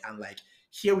Jerry, and like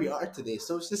here we are today.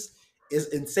 So it's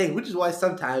insane, which is why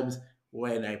sometimes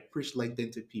when I preach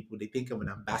LinkedIn to people, they think I'm an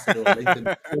ambassador of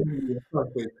LinkedIn.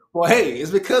 Well, hey,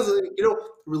 it's because of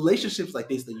relationships like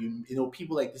this that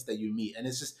people like this that you meet, and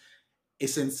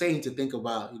it's insane to think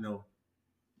about.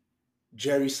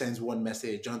 Jerry sends one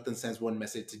message, Jonathan sends one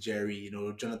message to Jerry,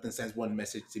 Jonathan sends one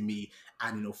message to me,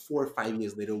 and 4 or 5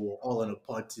 years later, we're all on a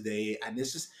pod today, and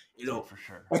it's just, Dude, for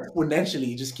sure.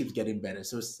 exponentially, it just keeps getting better.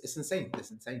 So it's insane. It's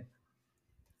insane.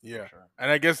 For Yeah. sure.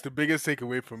 And I guess the biggest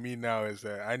takeaway for me now is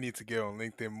that I need to get on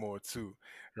LinkedIn more too,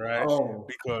 right? Oh,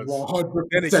 Because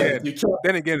then 100%. again, You can't,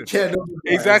 then you again, can't otherwise.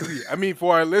 exactly. I mean,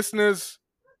 for our listeners,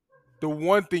 the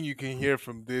one thing you can hear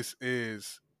from this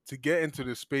is to get into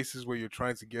the spaces where you're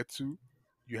trying to get to,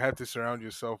 you have to surround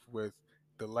yourself with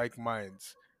the like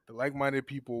minds, the like minded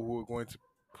people who are going to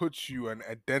put you and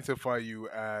identify you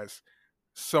as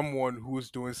someone who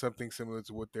is doing something similar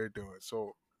to what they're doing.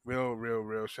 So,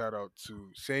 real shout out to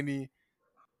Shani,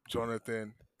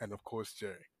 Jonathan, and of course,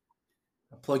 Jerry.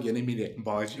 Plug your name in there,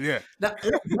 Bargy. Yeah. Now,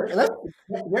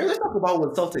 let's talk about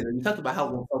Wonsulting. You talked about how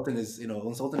Wonsulting is,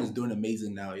 Wonsulting is doing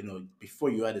amazing now. Before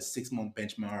you had a 6 month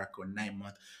benchmark or 9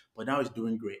 month, but now it's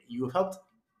doing great. You helped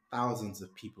thousands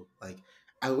of people. Like,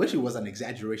 I wish it was an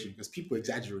exaggeration because people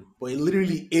exaggerate, but it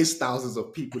literally is thousands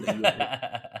of people that you have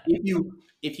helped.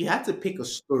 If you had to pick a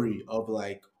story of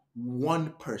like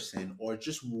one person or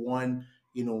just one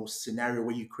scenario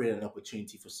where you create an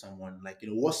opportunity for someone, like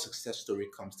what success story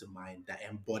comes to mind that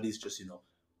embodies just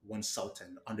one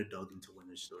sultan underdog into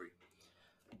winner's story?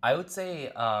 I would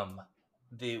say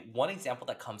the one example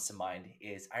that comes to mind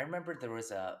is I remember there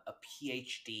was a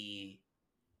PhD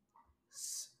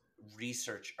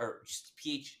research or just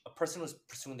a person was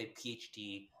pursuing a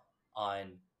PhD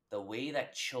on the way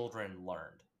that children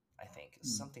learned. I think Hmm.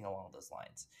 something along those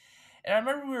lines. And I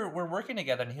remember we're working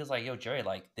together, and he was like, "Yo, Jerry,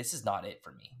 like this is not it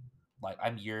for me. Like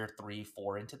I'm year 3,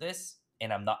 4 into this,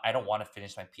 and I don't want to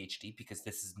finish my PhD because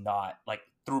this is not like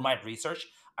through my research,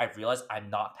 I realized I'm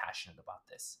not passionate about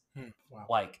this. Hmm. Wow.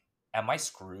 Like, am I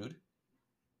screwed?"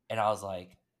 And I was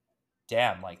like,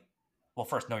 "Damn, like, well,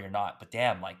 first, no, you're not, but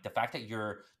damn, like the fact that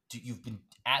you've been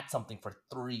at something for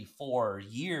 3, 4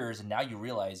 years, and now you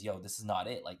realize, yo, this is not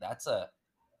it. Like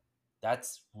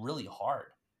that's really hard,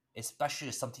 especially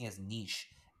as something as niche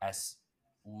as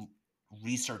l-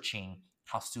 researching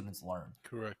how students learn.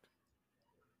 Correct.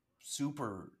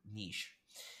 Super niche.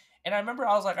 And I remember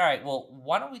I was like, all right, well,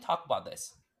 why don't we talk about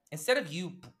this instead of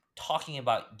you talking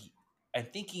about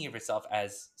and thinking of yourself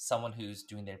as someone who's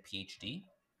doing their PhD?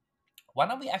 Why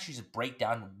don't we actually just break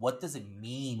down what does it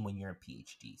mean when you're a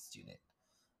PhD student?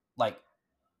 Like,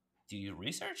 do you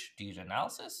research? Do you do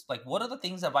analysis? Like, what are the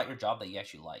things about your job that you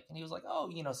actually like? And he was like, oh,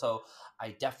 so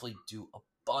I definitely do a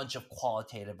bunch of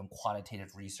qualitative and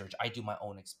quantitative research. I do my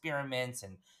own experiments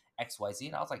and XYZ.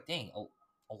 And I was like, dang,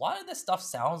 a lot of this stuff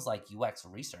sounds like UX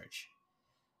research.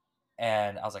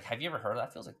 And I was like, have you ever heard of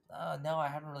that? Feels like, no, I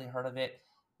haven't really heard of it.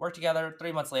 Worked together.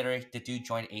 3 months later, the dude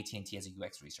joined AT&T as a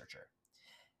UX researcher.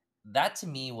 That to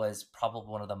me was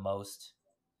probably one of the most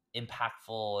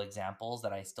impactful examples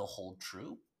that I still hold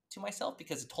true to myself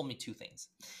because it told me two things.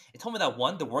 It told me that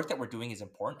one, the work that we're doing is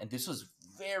important, and this was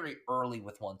very early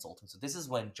with Wonsulting. So this is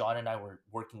when John and I were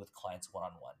working with clients one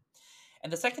on one.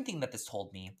 And the second thing that this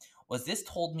told me was this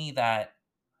told me that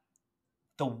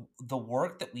the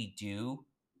work that we do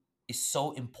is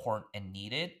so important and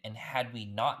needed. And had we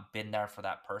not been there for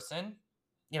that person,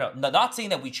 not saying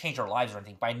that we changed our lives or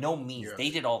anything, by no means, they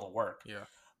Yes. did all the work. Yeah.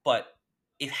 But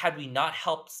if had we not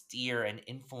helped steer and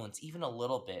influence even a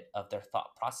little bit of their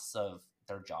thought process of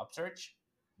their job search,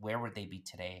 where would they be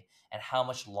today? And how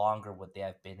much longer would they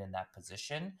have been in that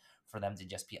position for them to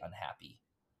just be unhappy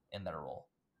in their role?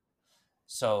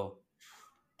 So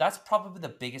that's probably the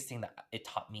biggest thing that it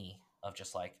taught me of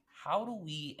just like, how do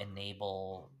we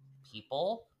enable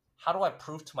people? How do I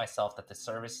prove to myself that the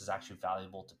service is actually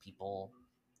valuable to people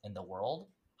in the world?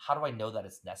 How do I know that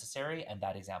it's necessary? And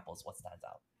that example is what stands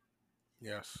out.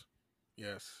 Yes.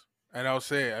 Yes. And I'll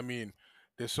say, I mean,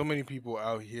 there's so many people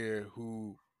out here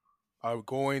who are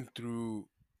going through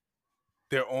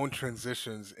their own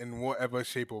transitions in whatever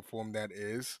shape or form that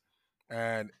is.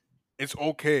 And it's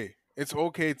okay. It's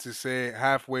okay to say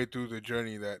halfway through the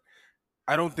journey that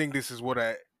I don't think this is what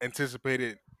I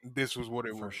anticipated this was what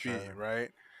it For would be, sure. right?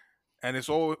 And it's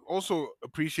also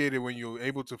appreciated when you're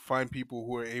able to find people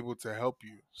who are able to help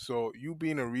you. So you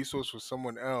being a resource for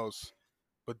someone else,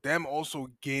 but them also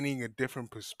gaining a different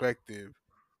perspective,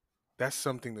 that's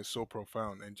something that's so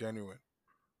profound and genuine.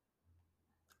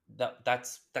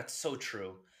 That's so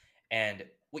true. And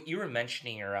what you were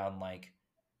mentioning around like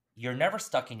you're never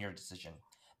stuck in your decision.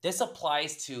 This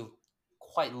applies to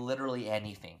quite literally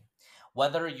anything.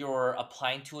 Whether you're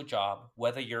applying to a job,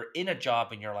 whether you're in a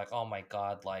job and you're like, "Oh my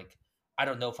god, like I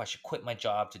don't know if I should quit my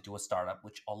job to do a startup,"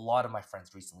 which a lot of my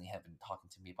friends recently have been talking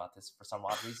to me about this for some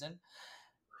odd reason.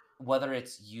 whether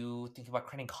it's you think about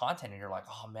creating content and you're like,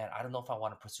 oh man, I don't know if I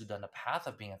want to pursue down the path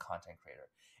of being a content creator.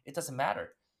 It doesn't matter,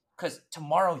 because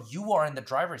tomorrow you are in the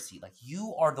driver's seat. Like,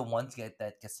 you are the one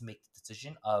that gets to make the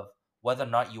decision of whether or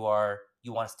not you want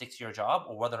to stick to your job,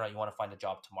 or whether or not you want to find a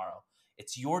job tomorrow.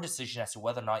 It's your decision as to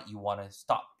whether or not you want to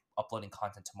stop uploading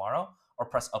content tomorrow or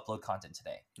press upload content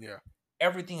today. Yeah.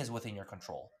 Everything is within your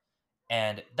control.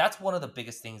 And that's one of the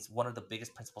biggest things, one of the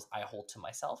biggest principles I hold to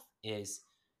myself is,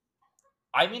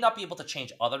 I may not be able to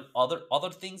change other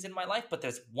things in my life, but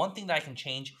there's one thing that I can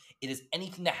change. It is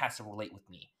anything that has to relate with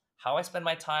me. How I spend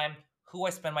my time, who I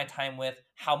spend my time with,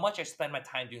 how much I spend my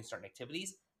time doing certain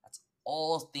activities. That's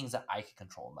all things that I can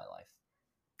control in my life.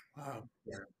 Wow.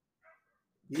 Yeah.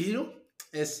 You know,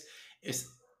 it's it's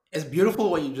it's beautiful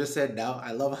what you just said now.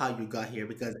 I love how you got here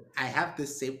because I have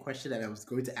this same question and I was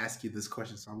going to ask you this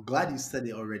question. So I'm glad you said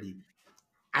it already.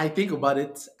 I think about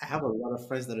it. I have a lot of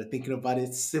friends that are thinking about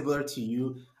it similar to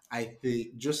you. I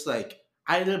think just like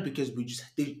either because we just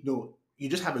think no, you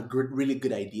just have a good, really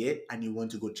good idea and you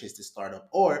want to go chase the startup,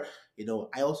 or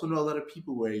I also know a lot of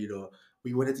people where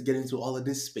we wanted to get into all of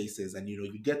these spaces and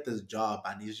you get this job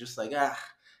and it's just like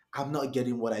I'm not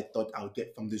getting what I thought I would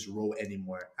get from this role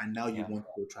anymore, and now you Yeah, want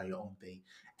to go try your own thing.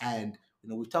 And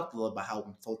we've talked a lot about how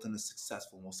consulting is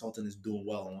successful, consulting is doing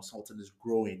well, and consulting is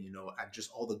growing, and just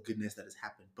all the goodness that has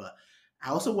happened. But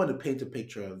I also want to paint a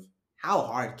picture of how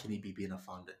hard can it be being a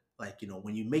founder. Like,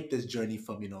 when you make this journey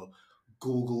from,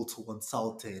 Google to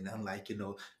consulting and like,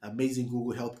 amazing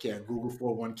Google healthcare and Google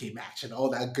 401k match and all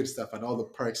that good stuff and all the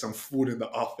perks and food in the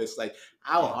office. Like,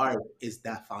 how yeah. hard is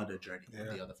that founder journey on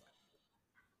Yeah. the other side?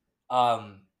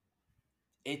 Um,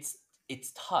 it's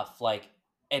it's tough. Like,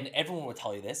 and everyone will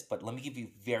tell you this, but let me give you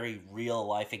very real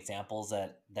life examples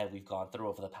that we've gone through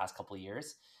over the past couple of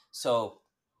years. So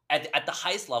at the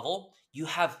highest level, you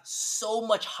have so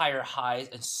much higher highs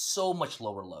and so much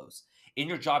lower lows. In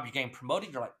your job, you're getting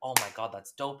promoted, you're like, oh my god,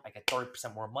 that's dope. I get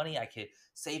 30% more money, I could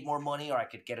save more money, or I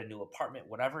could get a new apartment,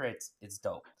 whatever. It's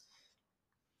dope.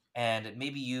 And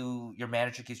maybe your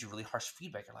manager gives you really harsh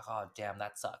feedback. You're like, oh damn,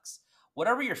 that sucks.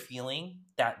 Whatever you're feeling,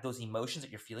 that those emotions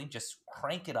that you're feeling, just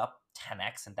crank it up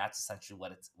 10x, and that's essentially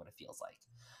what it feels like.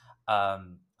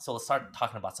 So let's start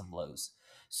talking about some lows.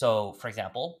 So for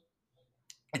example,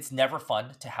 it's never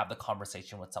fun to have the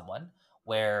conversation with someone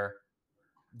where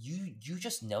you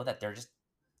just know that they're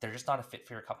just not a fit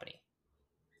for your company.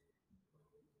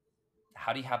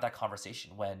 How do you have that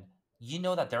conversation when you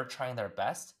know that they're trying their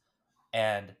best,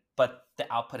 and but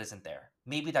the output isn't there?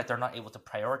 Maybe that they're not able to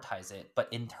prioritize it, but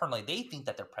internally they think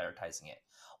that they're prioritizing it.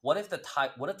 What if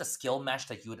the skill match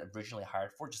that you had originally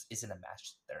hired for just isn't a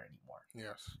match there anymore?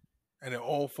 Yes. And it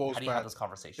all How falls do you have back. those It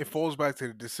conversations? falls back to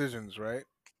the decisions, right?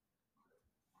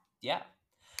 Yeah.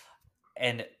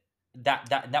 And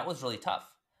that was really tough.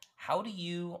 How do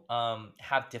you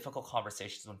have difficult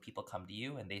conversations when people come to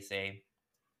you and they say,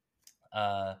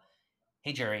 uh,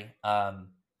 hey Jerry,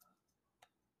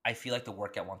 I feel like the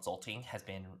work at Wonsulting has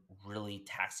been really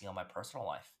taxing on my personal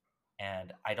life,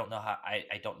 and I don't know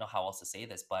how else to say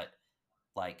this, but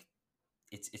like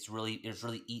it's really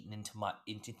eaten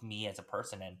into me as a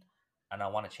person, and I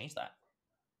want to change that.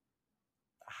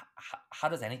 How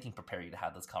does anything prepare you to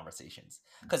have those conversations?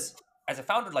 Because as a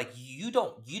founder, like, you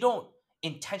don't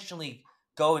intentionally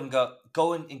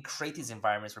and create these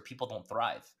environments where people don't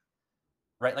thrive,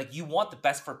 right? Like, you want the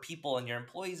best for people and your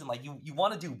employees, and like you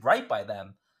want to do right by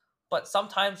them, but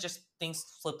sometimes just things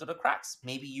slip through the cracks.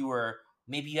 Maybe you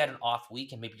had an off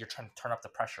week and maybe you're trying to turn up the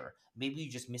pressure. Maybe you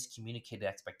just miscommunicated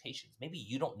expectations. Maybe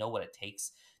you don't know what it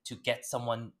takes to get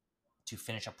someone to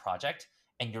finish a project,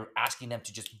 and you're asking them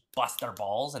to just bust their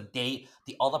balls, and the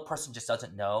other person just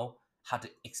doesn't know how to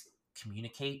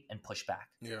communicate and push back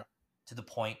Yeah. to the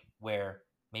point where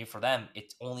maybe for them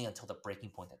it's only until the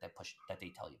breaking point that they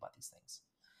tell you about these things.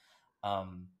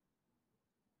 Um,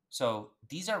 so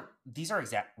these are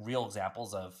real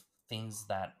examples of things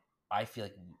that I feel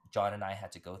like John and I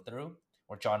had to go through,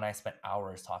 where John and I spent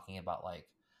hours talking about, like,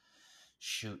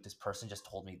 shoot, this person just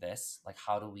told me this. Like,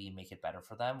 how do we make it better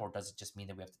for them, or does it just mean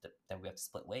that we have to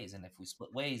split ways? And if we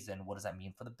split ways, then what does that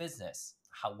mean for the business?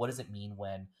 What does it mean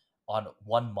when on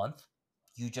 1 month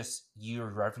your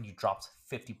revenue drops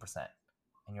 50%,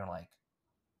 and you're like,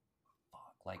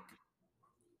 fuck,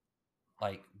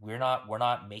 like we're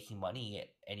not making money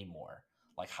anymore.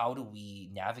 Like, how do we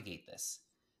navigate this,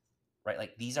 right?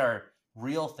 Like, these are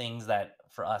real things that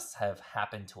for us have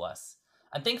happened to us,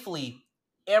 and thankfully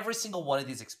every single one of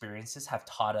these experiences have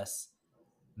taught us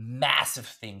massive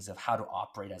things of how to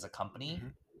operate as a company.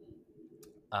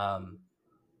 Hmm.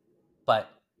 But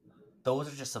those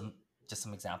are just some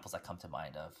examples that come to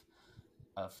mind of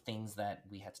of things that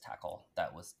we had to tackle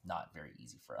that was not very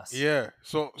easy for us. Yeah.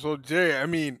 So Jerry, I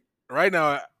mean, right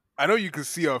now I know you can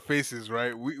see our faces,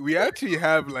 right? We actually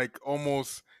have like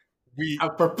almost we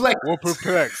I'm perplexed. we're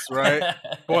perplexed, right?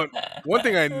 But one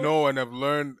thing I know and I've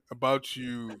learned about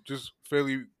you just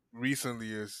fairly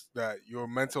recently is that you're a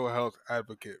mental health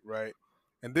advocate, right?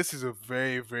 And this is a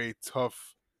very, very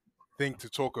tough thing to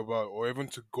talk about or even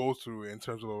to go through in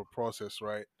terms of a process,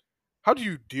 right? How do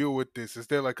you deal with this? Is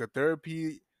there like a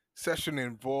therapy session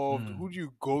involved? Mm, Who do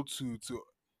you go to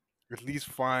at least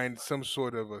find some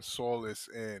sort of a solace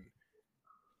in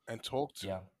and talk to?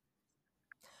 yeah.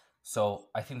 So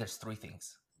I think there's three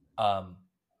things. Um,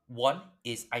 One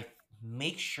is I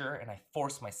make sure and I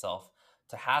force myself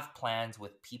to have plans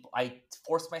with people. I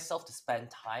force myself to spend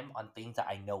time on things that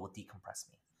I know will decompress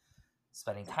me.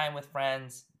 Spending time with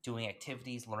friends, doing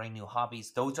activities, learning new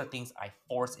hobbies. Those are things I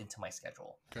force into my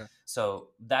schedule. Okay. So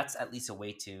that's at least a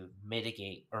way to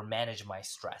mitigate or manage my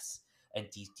stress and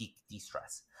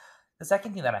de-stress. The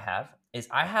second thing that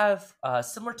I have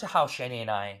similar to how Shani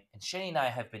and I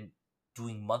have been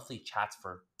doing monthly chats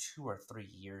for 2 or 3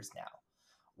 years now,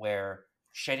 where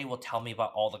Shani will tell me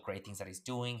about all the great things that he's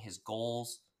doing, his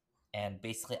goals, and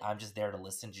basically I'm just there to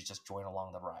listen to just join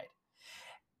along the ride.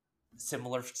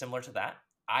 Similar to that,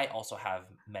 I also have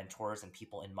mentors and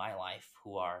people in my life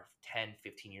who are 10,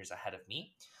 15 years ahead of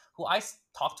me, who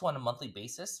talk to on a monthly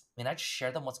basis, and I just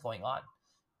share them what's going on.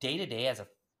 Day to day,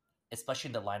 especially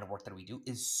in the line of work that we do,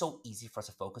 is so easy for us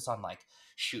to focus on. Like,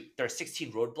 shoot, there are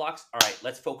 16 roadblocks. All right,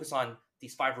 let's focus on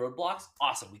these 5 roadblocks.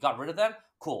 Awesome, we got rid of them.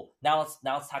 Cool. Now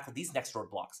let's tackle these next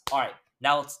roadblocks. All right,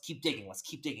 now let's keep digging. Let's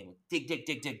keep digging. Dig, dig,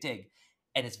 dig, dig, dig.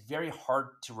 And it's very hard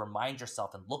to remind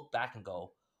yourself and look back and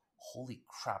go, holy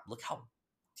crap, look how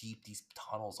deep these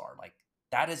tunnels are. Like,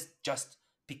 that is just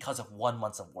because of 1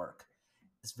 month of work.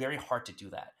 It's very hard to do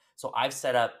that. So I've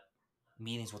set up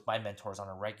meetings with my mentors on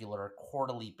a regular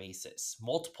quarterly basis,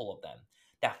 multiple of them,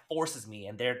 that forces me.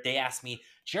 And they ask me,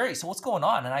 Jerry, so what's going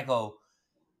on? And I go,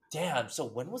 damn, so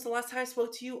when was the last time I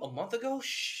spoke to you? A month ago?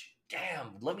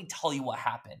 Damn, let me tell you what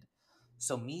happened.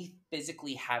 So me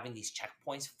physically having these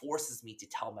checkpoints forces me to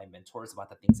tell my mentors about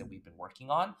the things that we've been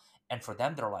working on. And for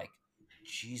them, they're like,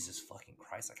 Jesus fucking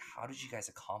Christ, like, how did you guys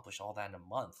accomplish all that in a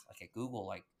month? Like, at Google,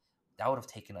 like, that would have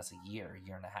taken us a year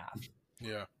and a half.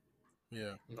 Yeah.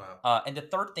 Yeah. Wow. And the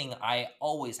third thing I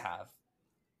always have,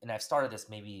 and I've started this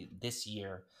maybe this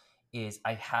year, is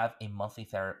I have a monthly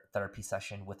therapy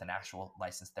session with an actual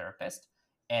licensed therapist,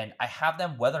 and I have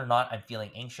them whether or not I'm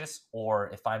feeling anxious or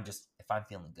if I'm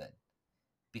feeling good,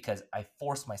 because I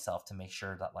force myself to make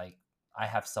sure that, like, I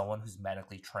have someone who's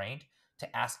medically trained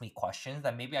to ask me questions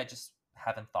that maybe I just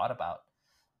haven't thought about,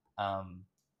 um,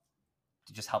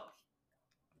 to just help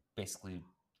basically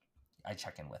I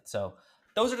check in with. So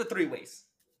those are the three ways: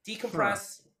 Huh.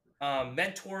 decompress,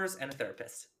 mentors, and a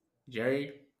therapist.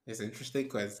 Jerry, it's interesting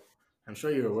because I'm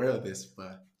sure you're aware of this,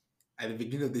 but at the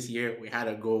beginning of this year, we had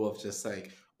a goal of just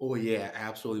like, oh yeah, I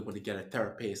absolutely want to get a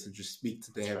therapist and just speak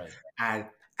to That's them. right. And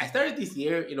I started this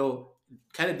year,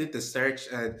 kind of did the search,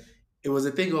 and it was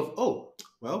a thing of, oh,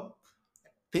 well,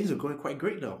 things are going quite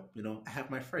great now. I have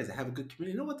my friends, I have a good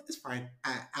community. You know what? It's fine.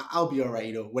 I'll be all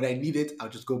right. When I need it, I'll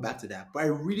just go back to that. But I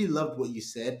really loved what you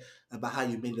said about how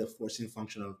you made it a forcing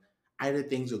function of either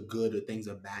things are good or things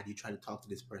are bad. You try to talk to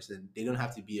this person. They don't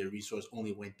have to be a resource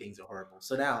only when things are horrible.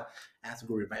 So now I have to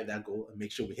go revive that goal and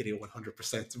make sure we hit it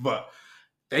 100%. But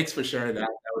thanks for sharing that.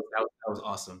 That was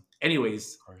awesome.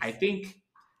 Anyways, Of I course. think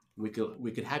we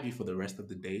could have you for the rest of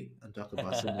the day and talk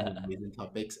about so many amazing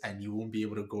topics, and you won't be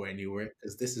able to go anywhere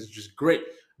because this is just great.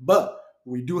 But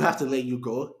we do have to let you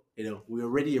go. We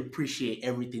already appreciate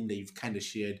everything that you've kind of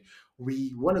shared.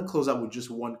 We want to close out with just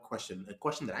one question, a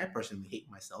question that I personally hate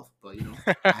myself, but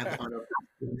I have the honor of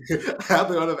I have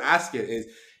the honor of asking is,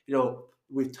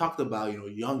 we've talked about,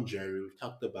 young Jerry. We've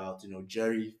talked about,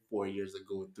 Jerry 4 years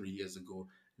ago, 3 years ago,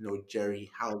 Jerry,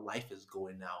 how life is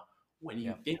going now. When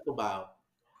you Yeah. think about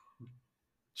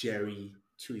Jerry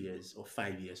 2 years or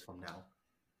 5 years from now,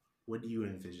 what do you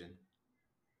envision?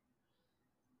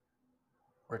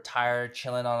 Retired,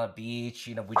 chilling on a beach.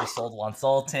 We just sold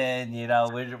Wonsulting.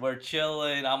 We're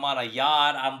chilling. I'm on a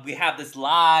yacht. We have this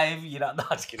live. No,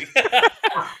 I'm just kidding.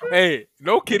 Hey,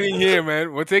 no kidding here,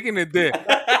 man. We're taking it there.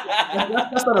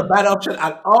 That's not a bad option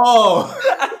at all.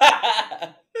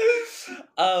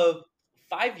 um,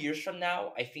 5 years from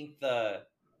now, I think the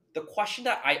question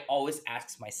that I always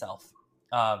ask myself,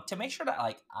 to make sure that,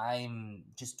 like, I'm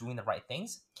just doing the right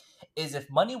things, is if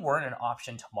money weren't an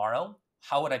option tomorrow,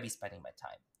 how would I be spending my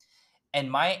time? And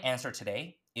my answer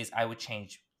today is I would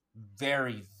change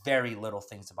very, very little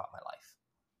things about my life.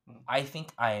 I think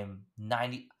I am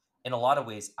 90. in a lot of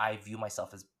ways, I view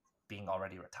myself as being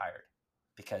already retired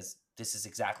because this is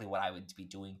exactly what I would be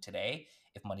doing today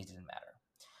if money didn't matter.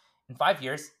 In 5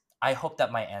 years, I hope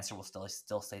that my answer will still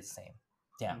stay the same.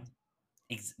 Damn,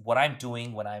 Mm. what I'm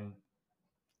doing when I'm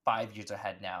 5 years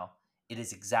ahead now, it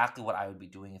is exactly what I would be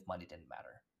doing if money didn't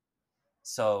matter.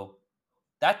 So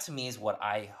that to me is what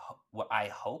I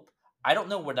hope. I don't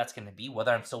know where that's going to be.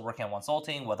 Whether I'm still working on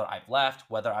Wonsulting, whether I've left,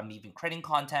 whether I'm even creating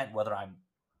content, whether I'm,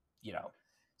 you know,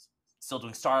 still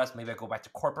doing startups. Maybe I go back to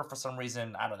corporate for some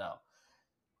reason. I don't know.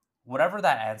 Whatever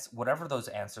those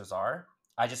answers are,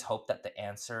 I just hope that the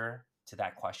answer to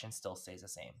that question still stays the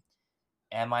same.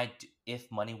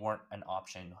 If money weren't an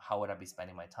option, how would I be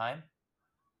spending my time?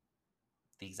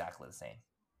 Exactly the same.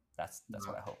 That's what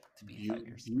Wow. I hope to be in Beau- 5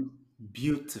 years. beau-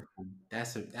 Beautiful.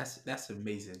 That's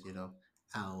amazing.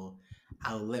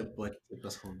 I'll let Bud take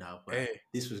us home now, but Hey,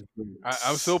 this was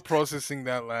I'm still great. processing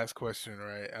that last question,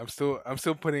 right? I'm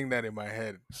still putting that in my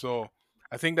head. So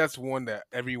I think that's one that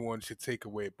everyone should take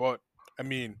away. But I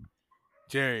mean,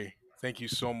 Jerry, thank you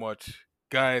so much.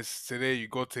 Guys, today you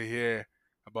got to hear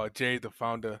about Jerry the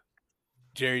founder,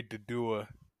 Jerry the doer,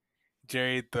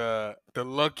 Jerry the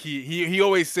lucky he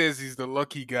always says he's the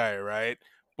lucky guy, right?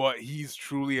 But he's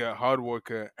truly a hard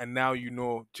worker, and now you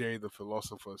know Jerry the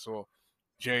philosopher. So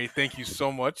Jerry, thank you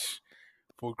so much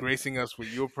for gracing us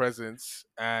with your presence.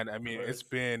 And I Of mean, it's course.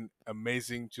 been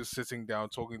amazing just sitting down,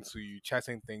 talking to you,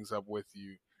 chatting things up with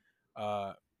you.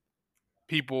 Uh,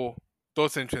 People,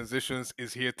 Thoughts and Transitions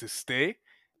is here to stay,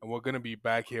 and we're going to be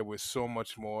back here with so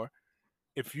much more.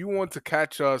 If you want to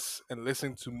catch us and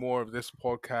listen to more of this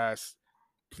podcast,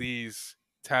 please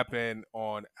tap in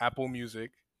on Apple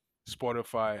Music,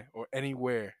 Spotify, or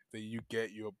anywhere that you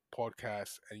get your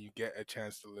podcast and you get a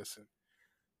chance to listen.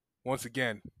 Once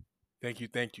again, thank you,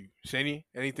 thank you. Shani,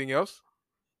 anything else?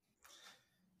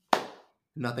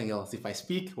 Nothing else. If I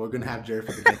speak, we're gonna have Jerry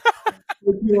for the next one.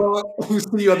 Thank you all. We'll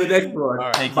see you on the next one. All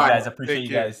right. Thank you Bye. guys. Appreciate Take you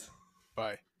care. guys.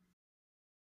 Bye.